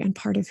story and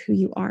part of who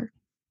you are,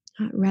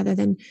 rather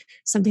than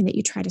something that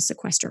you try to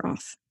sequester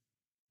off.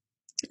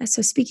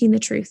 So speaking the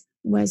truth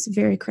was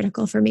very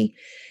critical for me,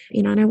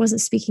 and I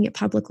wasn't speaking it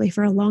publicly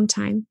for a long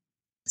time.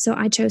 So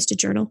I chose to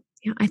journal.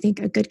 I think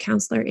a good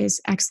counselor is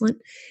excellent.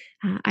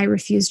 I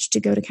refused to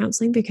go to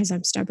counseling because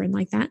I'm stubborn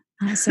like that.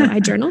 So I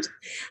journaled.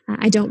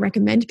 I don't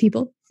recommend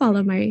people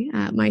follow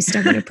my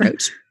stubborn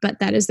approach, but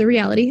that is the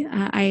reality.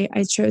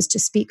 I chose to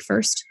speak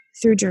first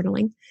through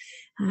journaling.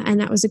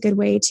 And that was a good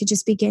way to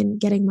just begin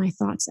getting my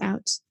thoughts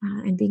out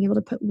and being able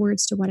to put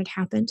words to what had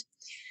happened.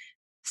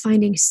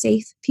 Finding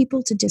safe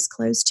people to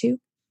disclose to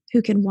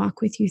who can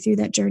walk with you through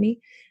that journey,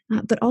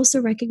 but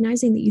also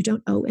recognizing that you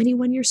don't owe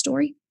anyone your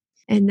story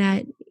and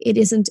that it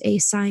isn't a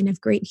sign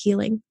of great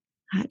healing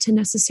to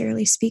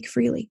necessarily speak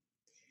freely.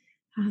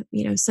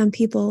 Some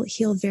people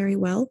heal very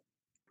well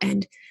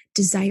and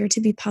desire to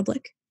be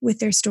public with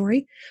their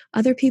story.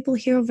 Other people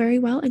heal very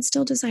well and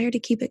still desire to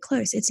keep it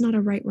close. It's not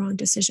a right-wrong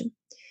decision.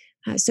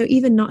 So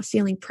even not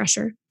feeling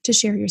pressure to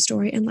share your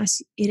story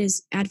unless it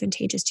is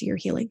advantageous to your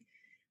healing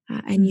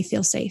and you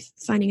feel safe,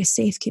 finding a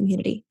safe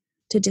community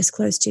to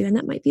disclose to. And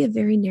that might be a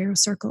very narrow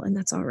circle, and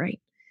that's all right.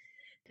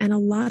 And a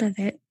lot of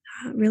it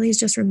really is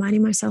just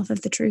reminding myself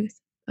of the truth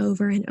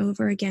over and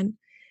over again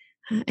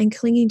and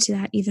clinging to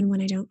that even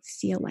when I don't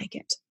feel like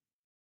it.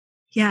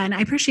 Yeah, and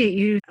I appreciate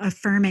you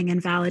affirming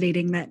and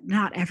validating that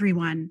not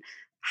everyone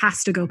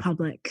has to go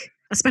public,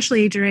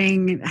 especially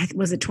during,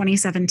 was it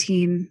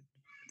 2017,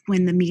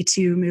 when the Me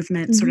Too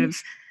movement sort of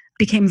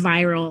became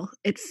viral.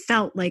 It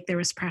felt like there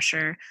was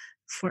pressure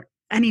for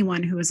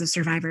anyone who was a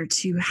survivor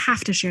to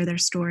have to share their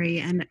story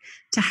and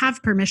to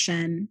have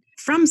permission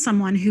from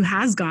someone who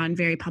has gone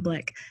very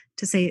public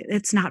to say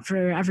it's not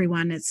for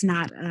everyone. It's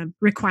not a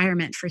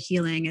requirement for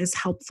healing is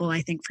helpful,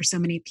 I think, for so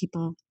many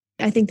people.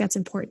 I think that's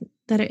important,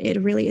 that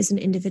it really is an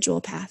individual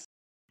path.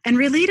 And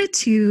related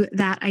to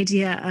that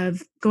idea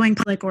of going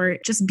public or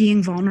just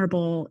being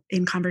vulnerable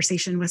in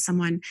conversation with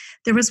someone,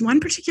 there was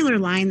one particular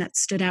line that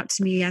stood out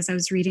to me as I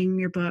was reading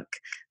your book,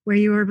 where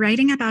you were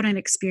writing about an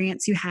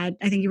experience you had.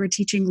 I think you were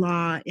teaching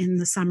law in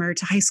the summer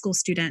to high school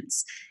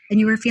students, and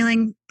you were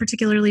feeling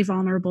particularly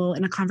vulnerable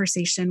in a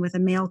conversation with a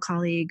male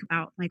colleague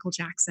about Michael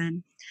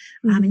Jackson.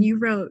 And you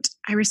wrote,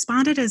 "I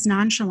responded as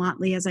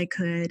nonchalantly as I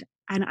could,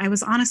 and I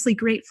was honestly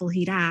grateful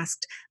he'd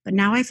asked, but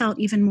now I felt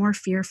even more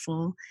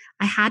fearful.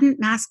 I hadn't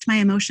masked my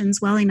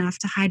emotions well enough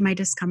to hide my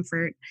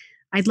discomfort.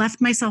 I'd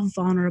left myself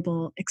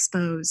vulnerable,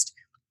 exposed.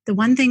 The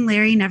one thing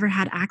Larry never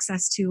had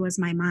access to was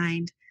my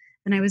mind,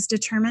 and I was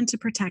determined to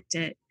protect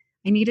it.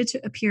 I needed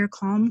to appear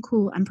calm,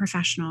 cool, and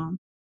professional."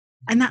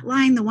 And that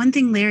line, "the one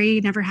thing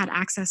Larry never had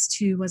access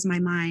to was my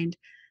mind,"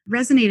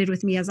 resonated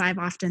with me as I've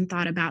often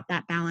thought about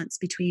that balance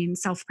between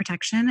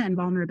self-protection and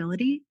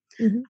vulnerability.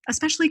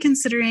 Especially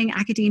considering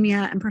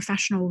academia and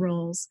professional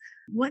roles.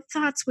 What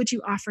thoughts would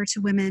you offer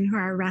to women who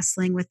are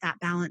wrestling with that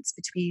balance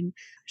between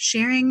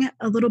sharing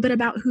a little bit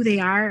about who they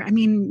are? I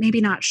mean, maybe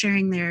not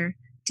sharing their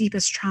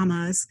deepest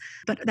traumas,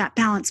 but that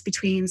balance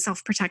between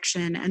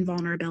self-protection and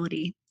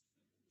vulnerability.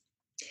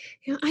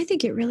 I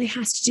think it really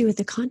has to do with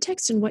the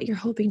context and what you're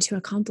hoping to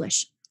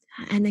accomplish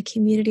and the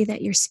community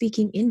that you're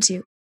speaking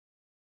into.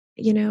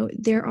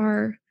 There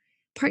are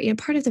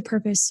part of the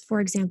purpose, for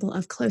example,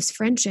 of close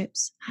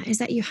friendships is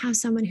that you have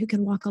someone who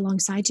can walk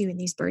alongside you in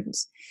these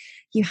burdens.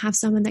 You have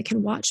someone that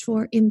can watch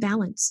for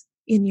imbalance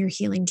in your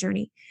healing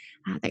journey,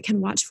 that can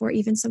watch for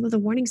even some of the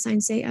warning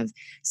signs, say, of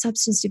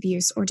substance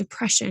abuse or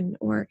depression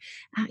or,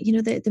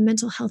 the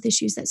mental health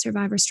issues that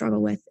survivors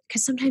struggle with.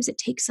 Because sometimes it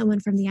takes someone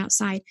from the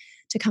outside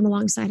to come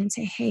alongside and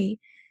say, "Hey,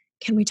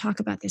 can we talk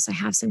about this? I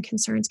have some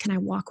concerns. Can I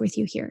walk with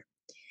you here?"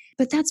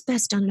 But that's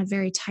best done in a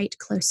very tight,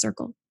 close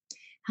circle.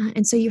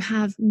 And so you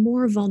have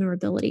more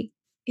vulnerability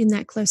in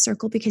that close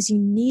circle because you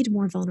need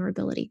more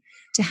vulnerability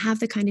to have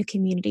the kind of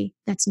community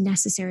that's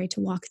necessary to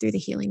walk through the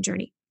healing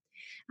journey.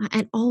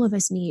 And all of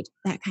us need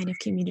that kind of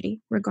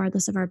community,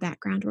 regardless of our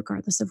background,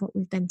 regardless of what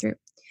we've been through.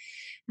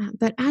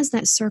 But as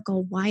that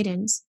circle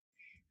widens,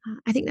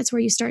 I think that's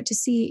where you start to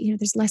see,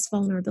 there's less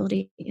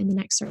vulnerability in the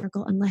next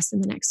circle, and less in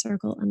the next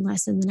circle, and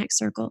less in the next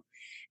circle,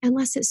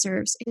 unless it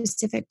serves a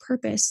specific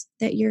purpose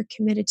that you're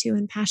committed to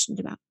and passionate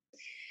about.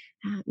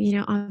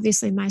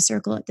 Obviously, my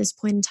circle at this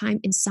point in time,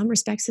 in some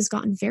respects, has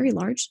gotten very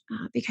large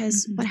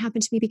because Mhm. what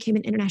happened to me became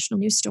an international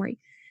news story.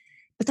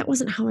 But that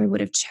wasn't how I would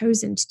have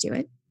chosen to do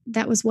it.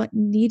 That was what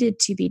needed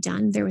to be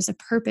done. There was a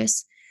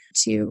purpose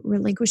to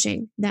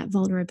relinquishing that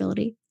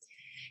vulnerability.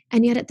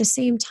 And yet, at the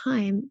same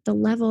time, the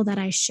level that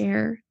I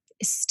share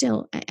is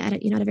still at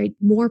a very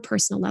more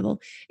personal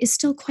level is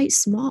still quite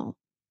small.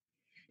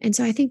 And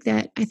so I think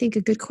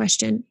a good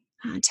question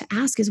to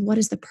ask is, what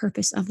is the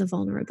purpose of the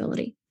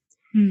vulnerability?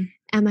 Mm.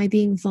 Am I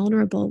being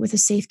vulnerable with a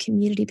safe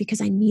community because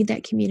I need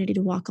that community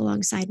to walk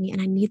alongside me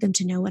and I need them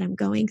to know what I'm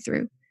going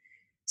through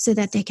so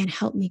that they can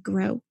help me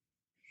grow?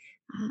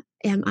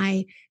 Am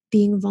I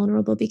being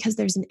vulnerable because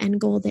there's an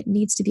end goal that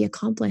needs to be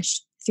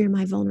accomplished through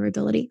my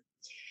vulnerability?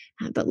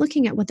 But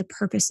looking at what the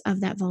purpose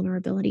of that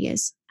vulnerability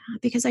is,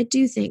 because I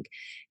do think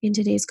in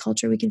today's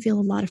culture, we can feel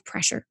a lot of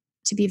pressure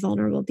to be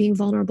vulnerable. Being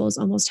vulnerable is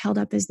almost held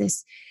up as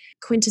this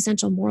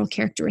quintessential moral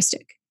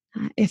characteristic,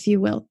 if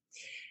you will.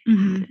 Uh,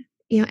 Mhm.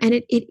 and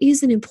it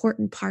is an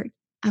important part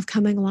of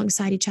coming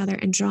alongside each other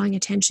and drawing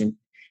attention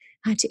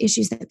to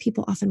issues that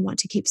people often want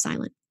to keep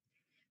silent.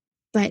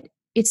 But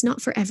it's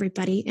not for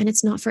everybody and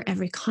it's not for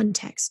every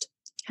context.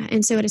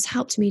 And so it has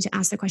helped me to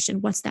ask the question,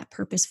 what's that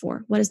purpose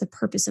for? What is the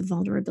purpose of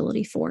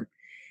vulnerability for?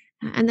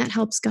 And that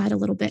helps guide a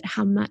little bit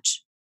how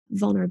much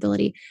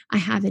vulnerability I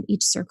have in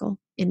each circle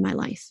in my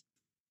life.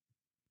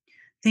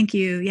 Thank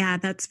you. Yeah,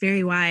 that's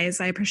very wise.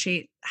 I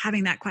appreciate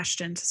having that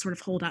question to sort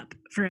of hold up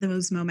for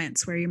those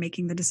moments where you're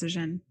making the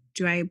decision.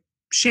 Do I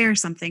share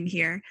something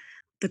here?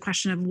 The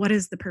question of what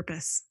is the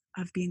purpose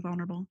of being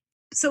vulnerable?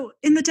 So,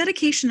 in the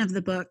dedication of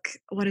the book,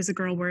 What is a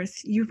Girl Worth?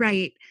 You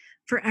write,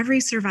 for every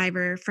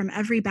survivor from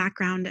every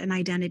background and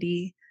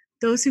identity,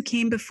 those who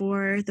came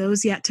before,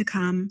 those yet to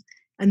come,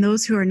 and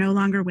those who are no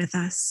longer with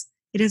us,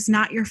 it is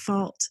not your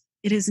fault.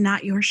 It is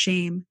not your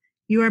shame.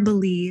 You are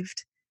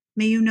believed.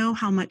 May you know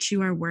how much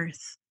you are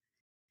worth.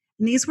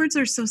 And these words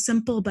are so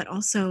simple, but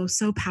also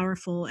so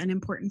powerful and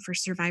important for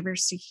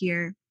survivors to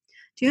hear.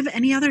 Do you have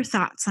any other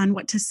thoughts on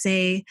what to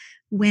say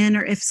when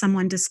or if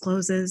someone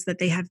discloses that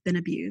they have been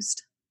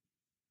abused?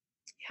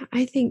 Yeah,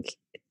 I think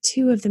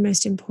two of the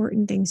most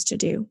important things to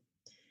do,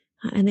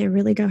 and they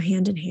really go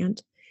hand in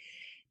hand,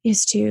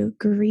 is to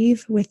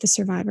grieve with the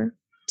survivor,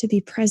 to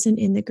be present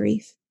in the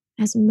grief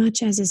as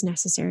much as is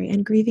necessary.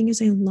 And grieving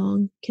is a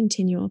long,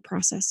 continual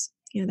process.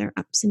 There are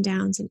ups and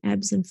downs and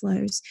ebbs and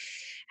flows.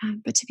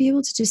 But to be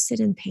able to just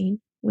sit in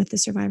pain with the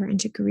survivor and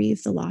to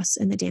grieve the loss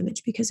and the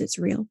damage because it's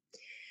real.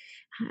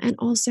 And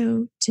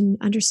also to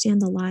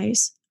understand the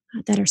lies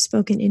that are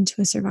spoken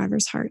into a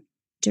survivor's heart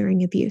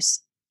during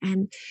abuse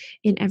and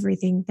in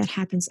everything that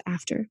happens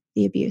after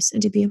the abuse,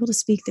 and to be able to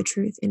speak the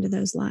truth into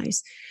those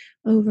lies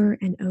over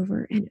and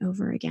over and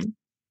over again.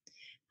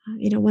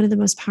 One of the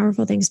most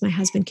powerful things my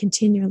husband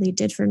continually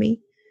did for me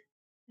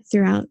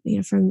throughout,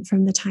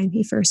 from the time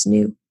he first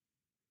knew,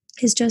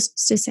 is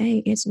just to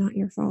say, it's not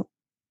your fault.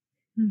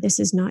 Mm. This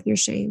is not your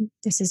shame.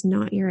 This is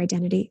not your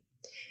identity.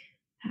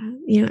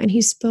 And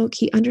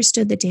he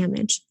understood the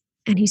damage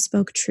and he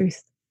spoke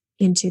truth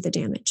into the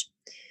damage,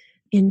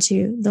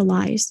 into the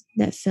lies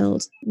that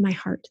filled my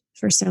heart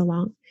for so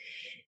long.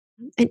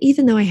 And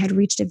even though I had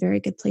reached a very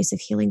good place of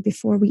healing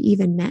before we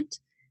even met,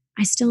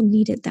 I still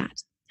needed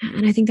that.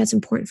 And I think that's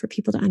important for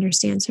people to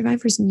understand.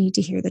 Survivors need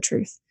to hear the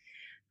truth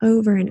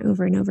over and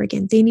over and over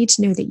again. They need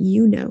to know that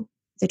you know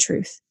the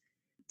truth,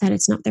 that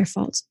it's not their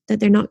fault, that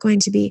they're not going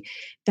to be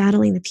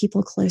battling the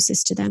people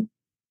closest to them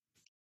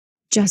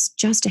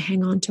just to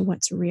hang on to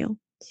what's real.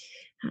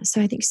 So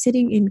I think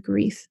sitting in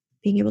grief,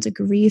 being able to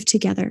grieve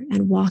together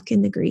and walk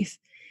in the grief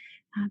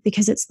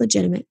because it's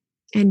legitimate,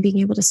 and being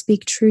able to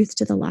speak truth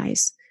to the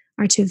lies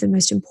are two of the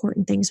most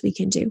important things we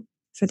can do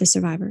for the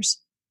survivors.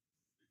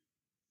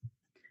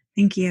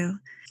 Thank you.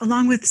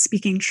 Along with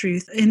speaking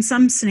truth, in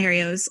some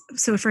scenarios,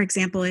 so for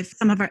example, if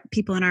some of our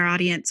people in our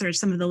audience or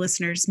some of the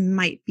listeners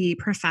might be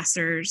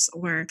professors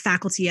or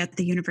faculty at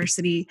the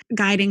university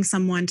guiding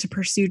someone to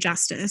pursue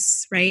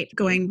justice, right?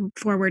 Going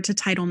forward to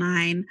Title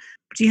IX.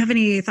 Do you have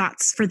any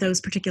thoughts for those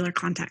particular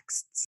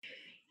contexts?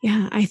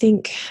 Yeah, I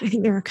think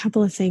there are a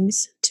couple of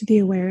things to be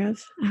aware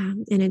of,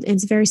 and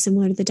it's very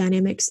similar to the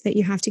dynamics that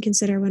you have to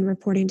consider when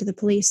reporting to the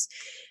police.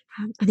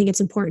 I think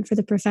it's important for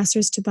the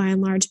professors to, by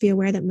and large, be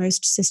aware that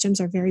most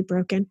systems are very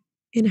broken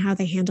in how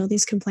they handle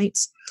these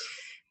complaints.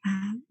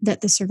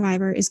 That the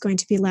survivor is going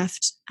to be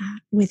left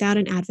without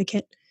an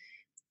advocate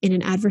in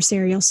an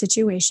adversarial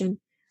situation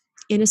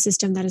in a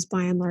system that is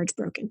by and large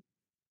broken.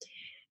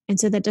 And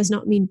so that does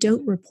not mean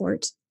don't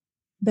report,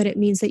 but it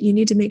means that you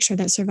need to make sure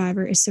that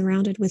survivor is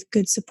surrounded with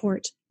good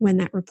support when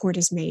that report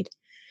is made.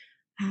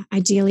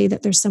 Ideally,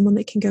 that there's someone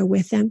that can go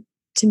with them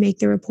to make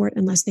the report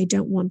unless they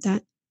don't want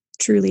that,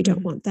 truly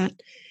don't want that.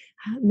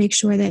 Make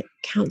sure that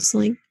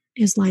counseling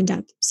is lined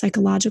up,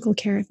 psychological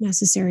care, if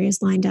necessary,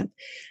 is lined up,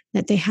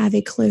 that they have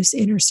a close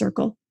inner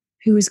circle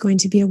who is going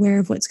to be aware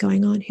of what's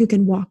going on, who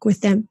can walk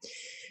with them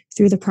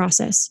through the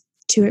process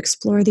to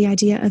explore the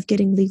idea of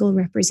getting legal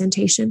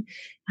representation,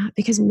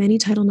 because many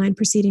Title IX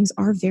proceedings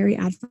are very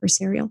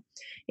adversarial.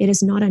 It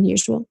is not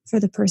unusual for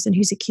the person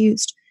who's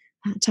accused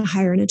to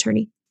hire an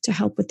attorney to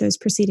help with those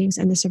proceedings,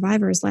 and the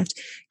survivor is left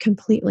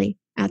completely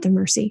at the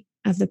mercy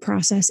of the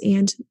process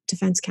and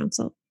defense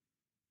counsel.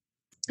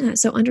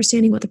 So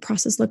understanding what the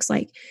process looks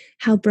like,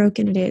 how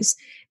broken it is,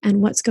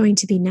 and what's going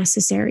to be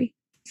necessary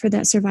for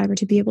that survivor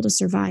to be able to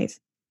survive,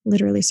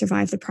 literally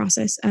survive the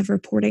process of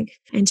reporting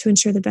and to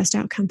ensure the best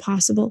outcome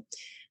possible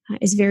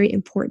is very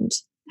important.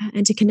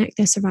 And to connect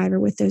the survivor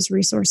with those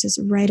resources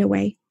right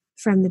away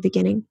from the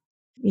beginning.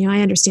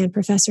 I understand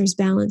professors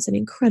balance an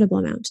incredible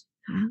amount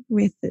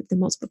with the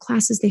multiple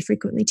classes they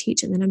frequently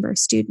teach and the number of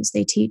students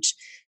they teach.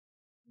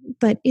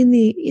 But in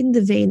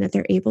the vein that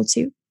they're able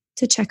to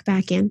check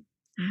back in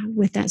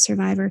with that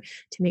survivor,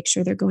 to make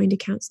sure they're going to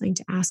counseling,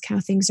 to ask how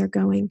things are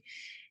going,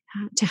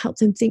 to help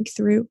them think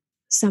through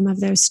some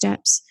of those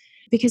steps.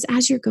 Because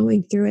as you're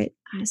going through it,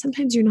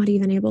 sometimes you're not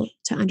even able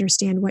to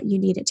understand what you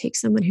need. It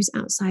takes someone who's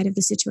outside of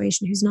the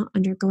situation, who's not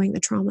undergoing the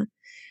trauma,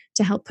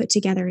 to help put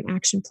together an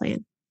action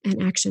plan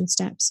and action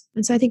steps.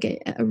 And so I think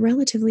a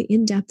relatively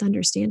in-depth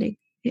understanding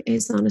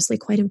is honestly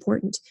quite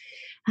important.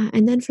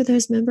 And then for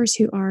those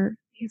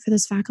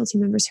faculty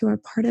members who are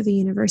part of a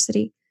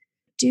university,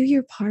 do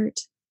your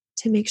part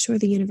to make sure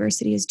the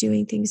university is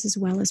doing things as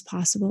well as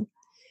possible.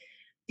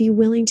 Be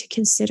willing to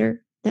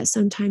consider that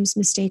sometimes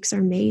mistakes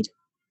are made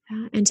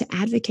and to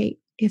advocate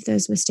if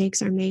those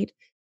mistakes are made.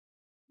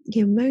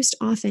 Most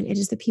often it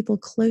is the people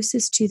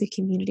closest to the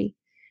community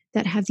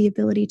that have the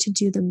ability to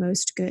do the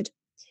most good.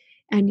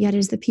 And yet it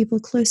is the people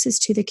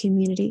closest to the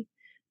community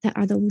that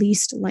are the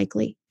least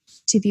likely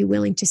to be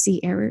willing to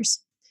see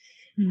errors.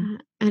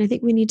 And I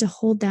think we need to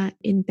hold that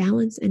in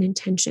balance and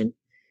intention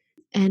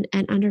and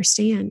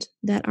understand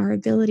that our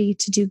ability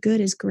to do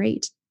good is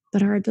great,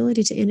 but our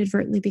ability to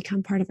inadvertently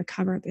become part of a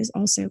cover-up is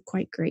also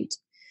quite great.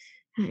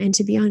 And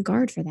to be on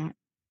guard for that.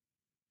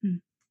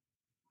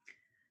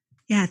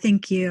 Yeah,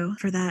 thank you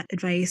for that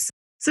advice.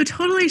 So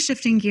totally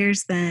shifting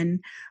gears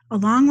then,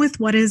 along with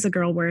What is a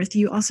Girl Worth,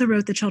 you also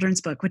wrote the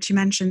children's book, which you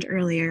mentioned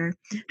earlier,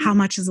 How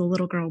Much is a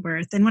Little Girl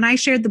Worth? And when I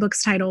shared the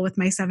book's title with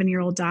my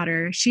 7-year-old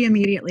daughter, she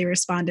immediately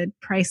responded,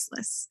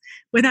 priceless,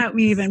 without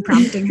me even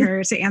prompting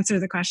her to answer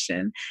the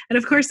question. And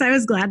of course, I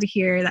was glad to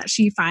hear that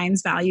she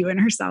finds value in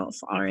herself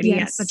already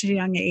at such a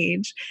young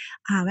age.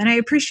 And I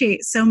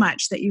appreciate so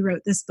much that you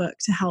wrote this book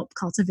to help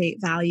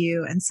cultivate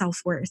value and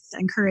self-worth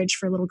and courage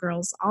for little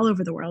girls all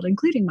over the world,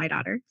 including my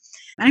daughter.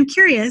 And I'm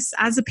curious,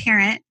 as a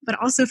parent, but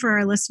also for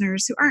our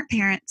listeners who aren't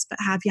parents but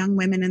have young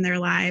women in their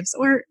lives,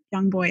 or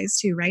young boys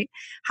too, right?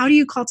 How do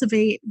you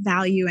cultivate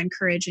value and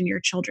courage in your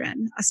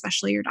children,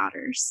 especially your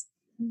daughters?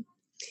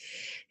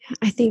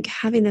 I think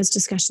having those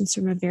discussions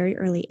from a very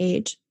early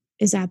age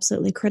is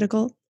absolutely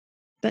critical,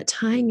 but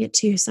tying it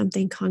to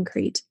something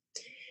concrete.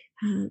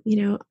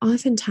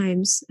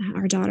 Oftentimes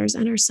our daughters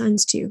and our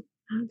sons too,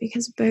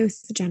 because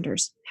both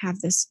genders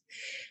have this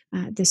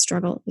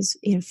struggle, is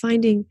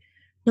finding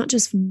not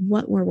just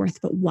what we're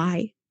worth, but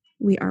why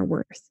we are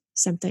worth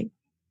something.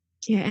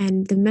 Yeah,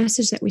 and the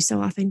message that we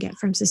so often get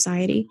from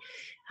society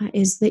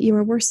is that you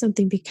are worth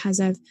something because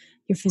of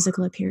your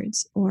physical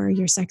appearance or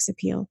your sex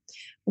appeal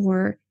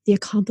or the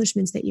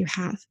accomplishments that you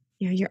have,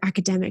 your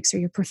academics or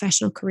your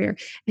professional career.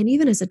 And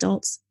even as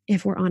adults,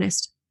 if we're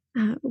honest,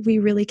 we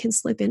really can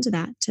slip into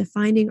that, to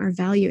finding our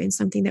value in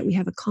something that we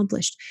have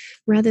accomplished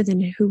rather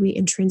than who we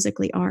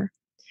intrinsically are.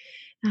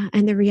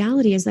 And the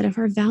reality is that if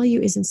our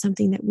value isn't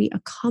something that we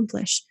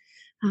accomplish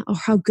or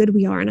how good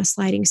we are on a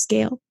sliding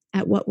scale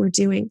at what we're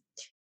doing,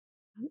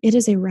 it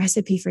is a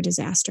recipe for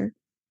disaster.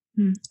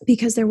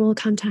 Because there will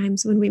come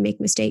times when we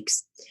make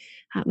mistakes.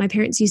 My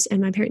parents used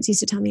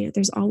to tell me that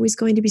there's always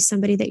going to be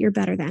somebody that you're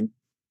better than,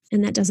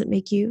 and that doesn't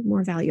make you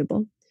more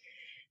valuable.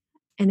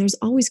 And there's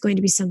always going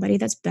to be somebody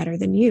that's better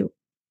than you,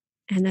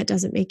 and that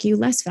doesn't make you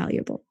less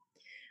valuable.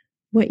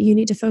 What you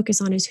need to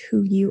focus on is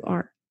who you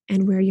are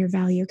and where your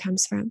value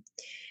comes from.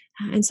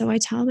 And so I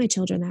tell my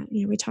children that,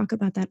 we talk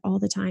about that all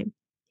the time,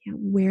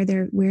 where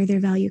their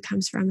value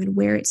comes from and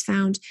where it's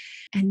found,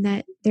 and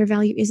that their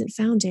value isn't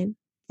found in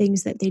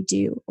things that they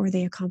do or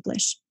they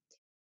accomplish.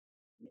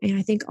 And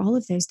I think all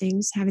of those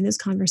things, having those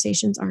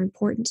conversations, are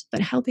important,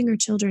 but helping our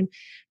children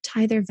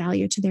tie their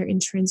value to their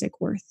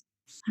intrinsic worth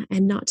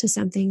and not to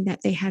something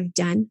that they have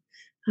done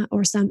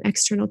or some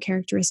external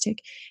characteristic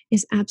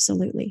is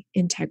absolutely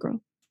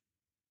integral.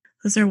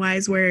 Those are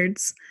wise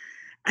words.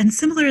 And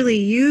similarly,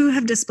 you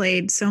have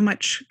displayed so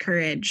much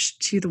courage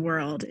to the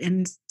world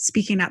in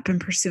speaking up and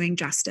pursuing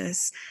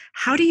justice.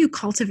 How do you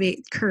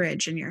cultivate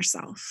courage in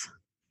yourself?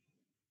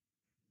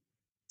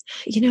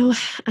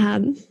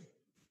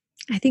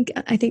 I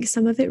think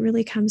some of it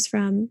really comes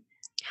from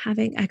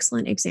having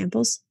excellent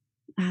examples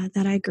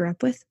that I grew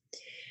up with.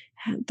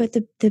 But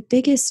the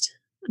biggest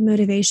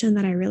motivation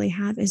that I really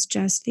have is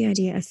just the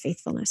idea of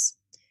faithfulness,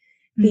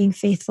 being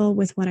faithful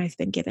with what I've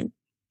been given.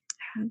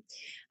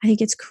 I think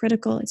it's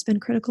critical. It's been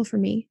critical for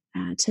me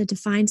to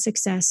define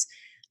success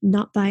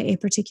not by a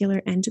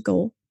particular end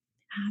goal.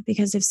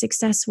 Because if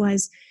success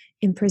was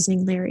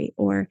imprisoning Larry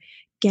or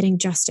getting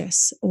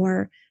justice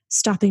or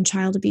stopping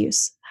child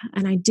abuse,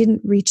 and I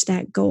didn't reach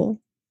that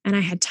goal, and I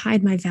had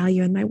tied my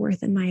value and my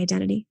worth and my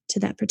identity to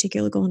that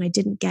particular goal and I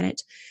didn't get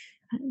it,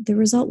 the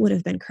result would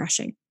have been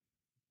crushing.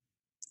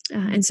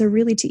 And so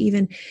really to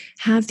even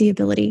have the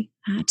ability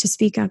to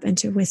speak up and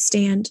to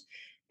withstand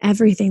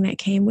everything that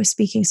came with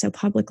speaking so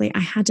publicly,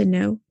 I had to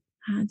know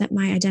that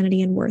my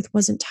identity and worth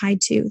wasn't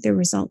tied to the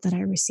result that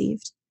I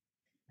received,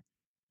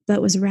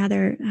 but was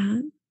rather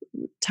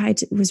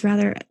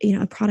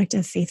a product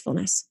of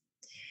faithfulness.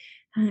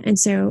 And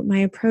so my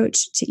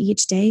approach to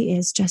each day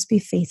is just be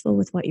faithful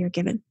with what you're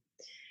given.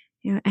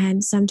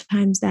 And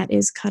sometimes that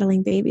is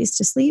cuddling babies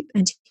to sleep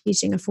and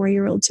teaching a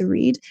 4-year-old to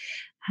read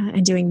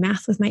and doing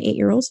math with my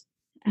 8-year-old.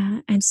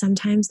 And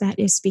sometimes that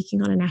is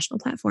speaking on a national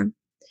platform.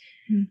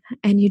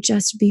 And you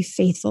just be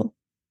faithful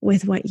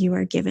with what you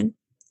are given.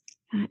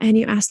 And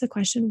you ask the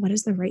question, what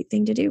is the right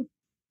thing to do?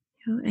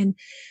 I'm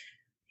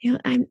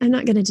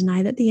not going to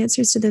deny that the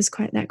answers to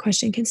that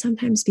question can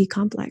sometimes be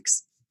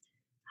complex,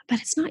 but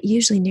it's not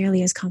usually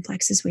nearly as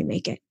complex as we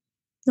make it.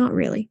 Not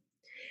really.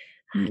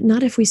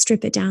 Not if we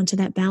strip it down to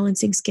that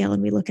balancing scale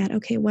and we look at,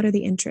 okay, what are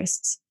the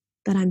interests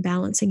that I'm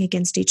balancing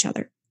against each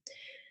other?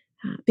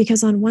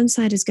 Because on one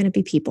side is going to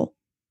be people,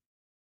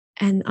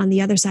 and on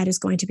the other side is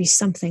going to be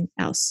something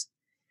else: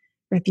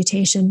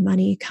 reputation,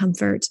 money,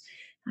 comfort,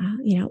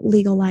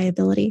 legal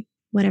liability,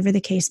 whatever the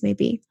case may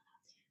be.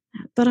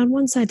 But on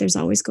one side, there's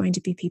always going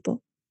to be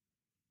people,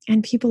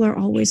 and people are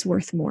always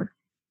worth more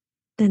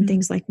than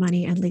things like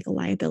money and legal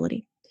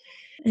liability.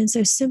 And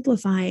so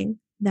simplifying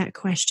that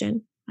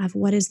question of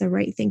what is the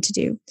right thing to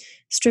do,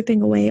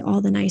 stripping away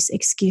all the nice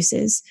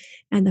excuses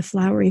and the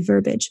flowery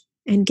verbiage,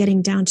 and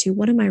getting down to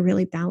what am I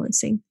really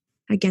balancing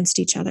against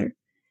each other,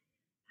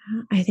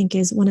 I think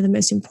is one of the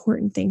most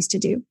important things to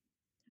do.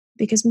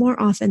 Because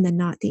more often than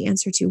not, the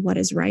answer to what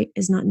is right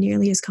is not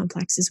nearly as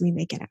complex as we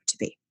make it out to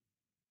be.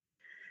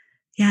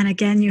 Yeah, and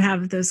again, you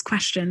have those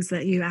questions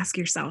that you ask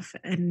yourself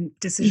in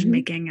decision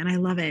making, and I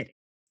love it.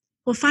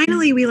 Well,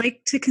 finally, we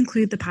like to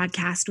conclude the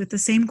podcast with the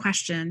same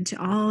question to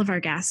all of our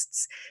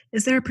guests.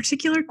 Is there a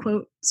particular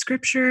quote,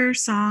 scripture,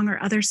 song,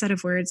 or other set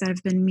of words that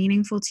have been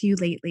meaningful to you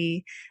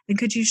lately? And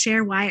could you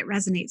share why it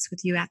resonates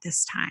with you at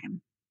this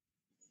time?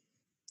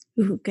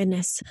 Ooh,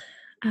 goodness.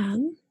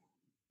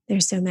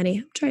 There's so many.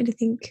 I'm trying to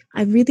think.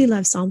 I really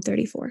love Psalm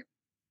 34.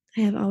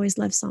 I have always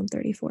loved Psalm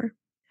 34.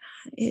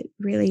 It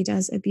really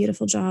does a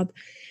beautiful job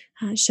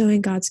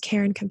showing God's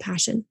care and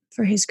compassion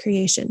for his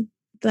creation.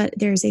 But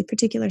there's a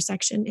particular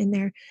section in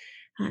there,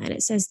 and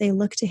it says, they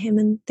look to him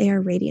and they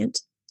are radiant.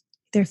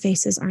 Their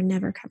faces are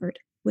never covered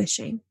with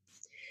shame.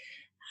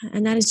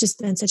 And that has just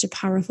been such a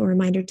powerful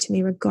reminder to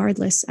me,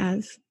 regardless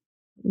of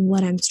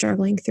what I'm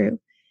struggling through,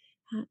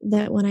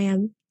 that when I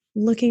am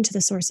looking to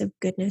the source of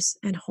goodness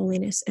and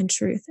holiness and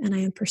truth, and I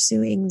am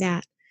pursuing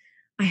that,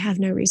 I have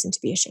no reason to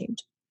be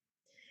ashamed.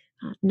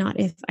 Not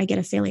if I get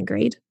a failing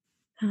grade,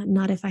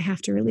 not if I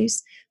have to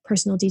release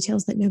personal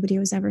details that nobody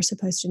was ever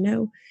supposed to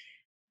know,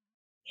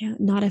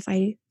 not if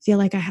I feel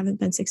like I haven't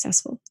been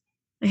successful.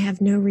 I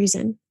have no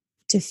reason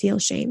to feel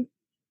shame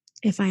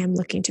if I am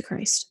looking to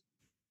Christ.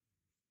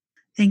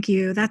 Thank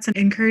you. That's an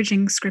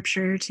encouraging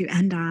scripture to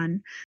end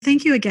on.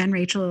 Thank you again,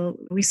 Rachel.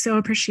 We so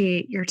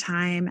appreciate your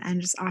time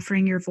and just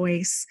offering your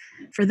voice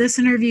for this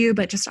interview,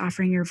 but just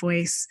offering your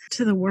voice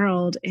to the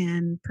world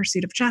in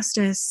pursuit of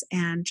justice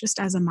and just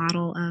as a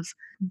model of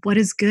what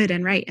is good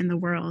and right in the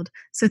world.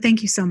 So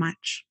thank you so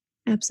much.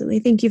 Absolutely.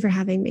 Thank you for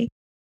having me.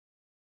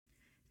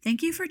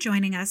 Thank you for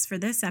joining us for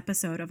this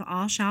episode of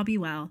All Shall Be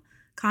Well,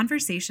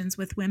 Conversations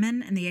with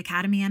Women in the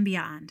Academy and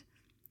Beyond.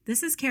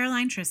 This is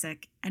Caroline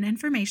Trisick, and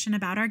information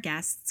about our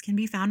guests can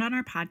be found on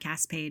our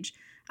podcast page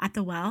at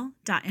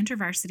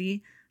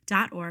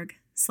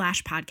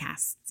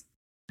thewell.intervarsity.org/podcasts.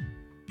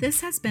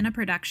 This has been a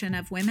production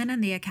of Women in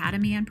the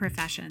Academy and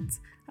Professions,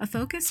 a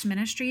focused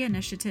ministry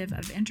initiative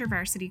of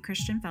InterVarsity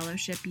Christian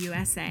Fellowship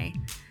USA.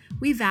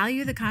 We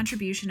value the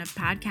contribution of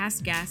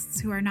podcast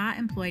guests who are not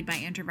employed by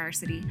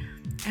InterVarsity,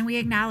 and we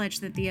acknowledge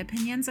that the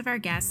opinions of our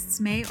guests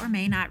may or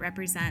may not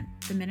represent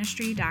the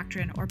ministry,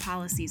 doctrine, or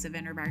policies of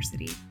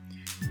InterVarsity.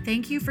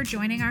 Thank you for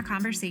joining our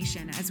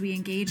conversation as we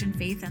engage in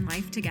faith and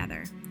life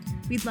together.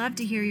 We'd love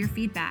to hear your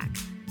feedback.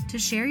 To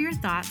share your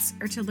thoughts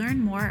or to learn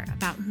more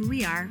about who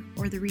we are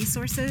or the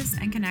resources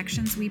and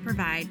connections we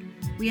provide,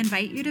 we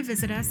invite you to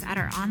visit us at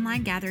our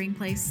online gathering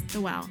place,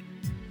 The Well.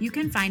 You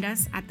can find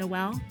us at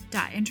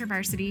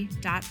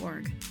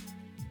thewell.intervarsity.org.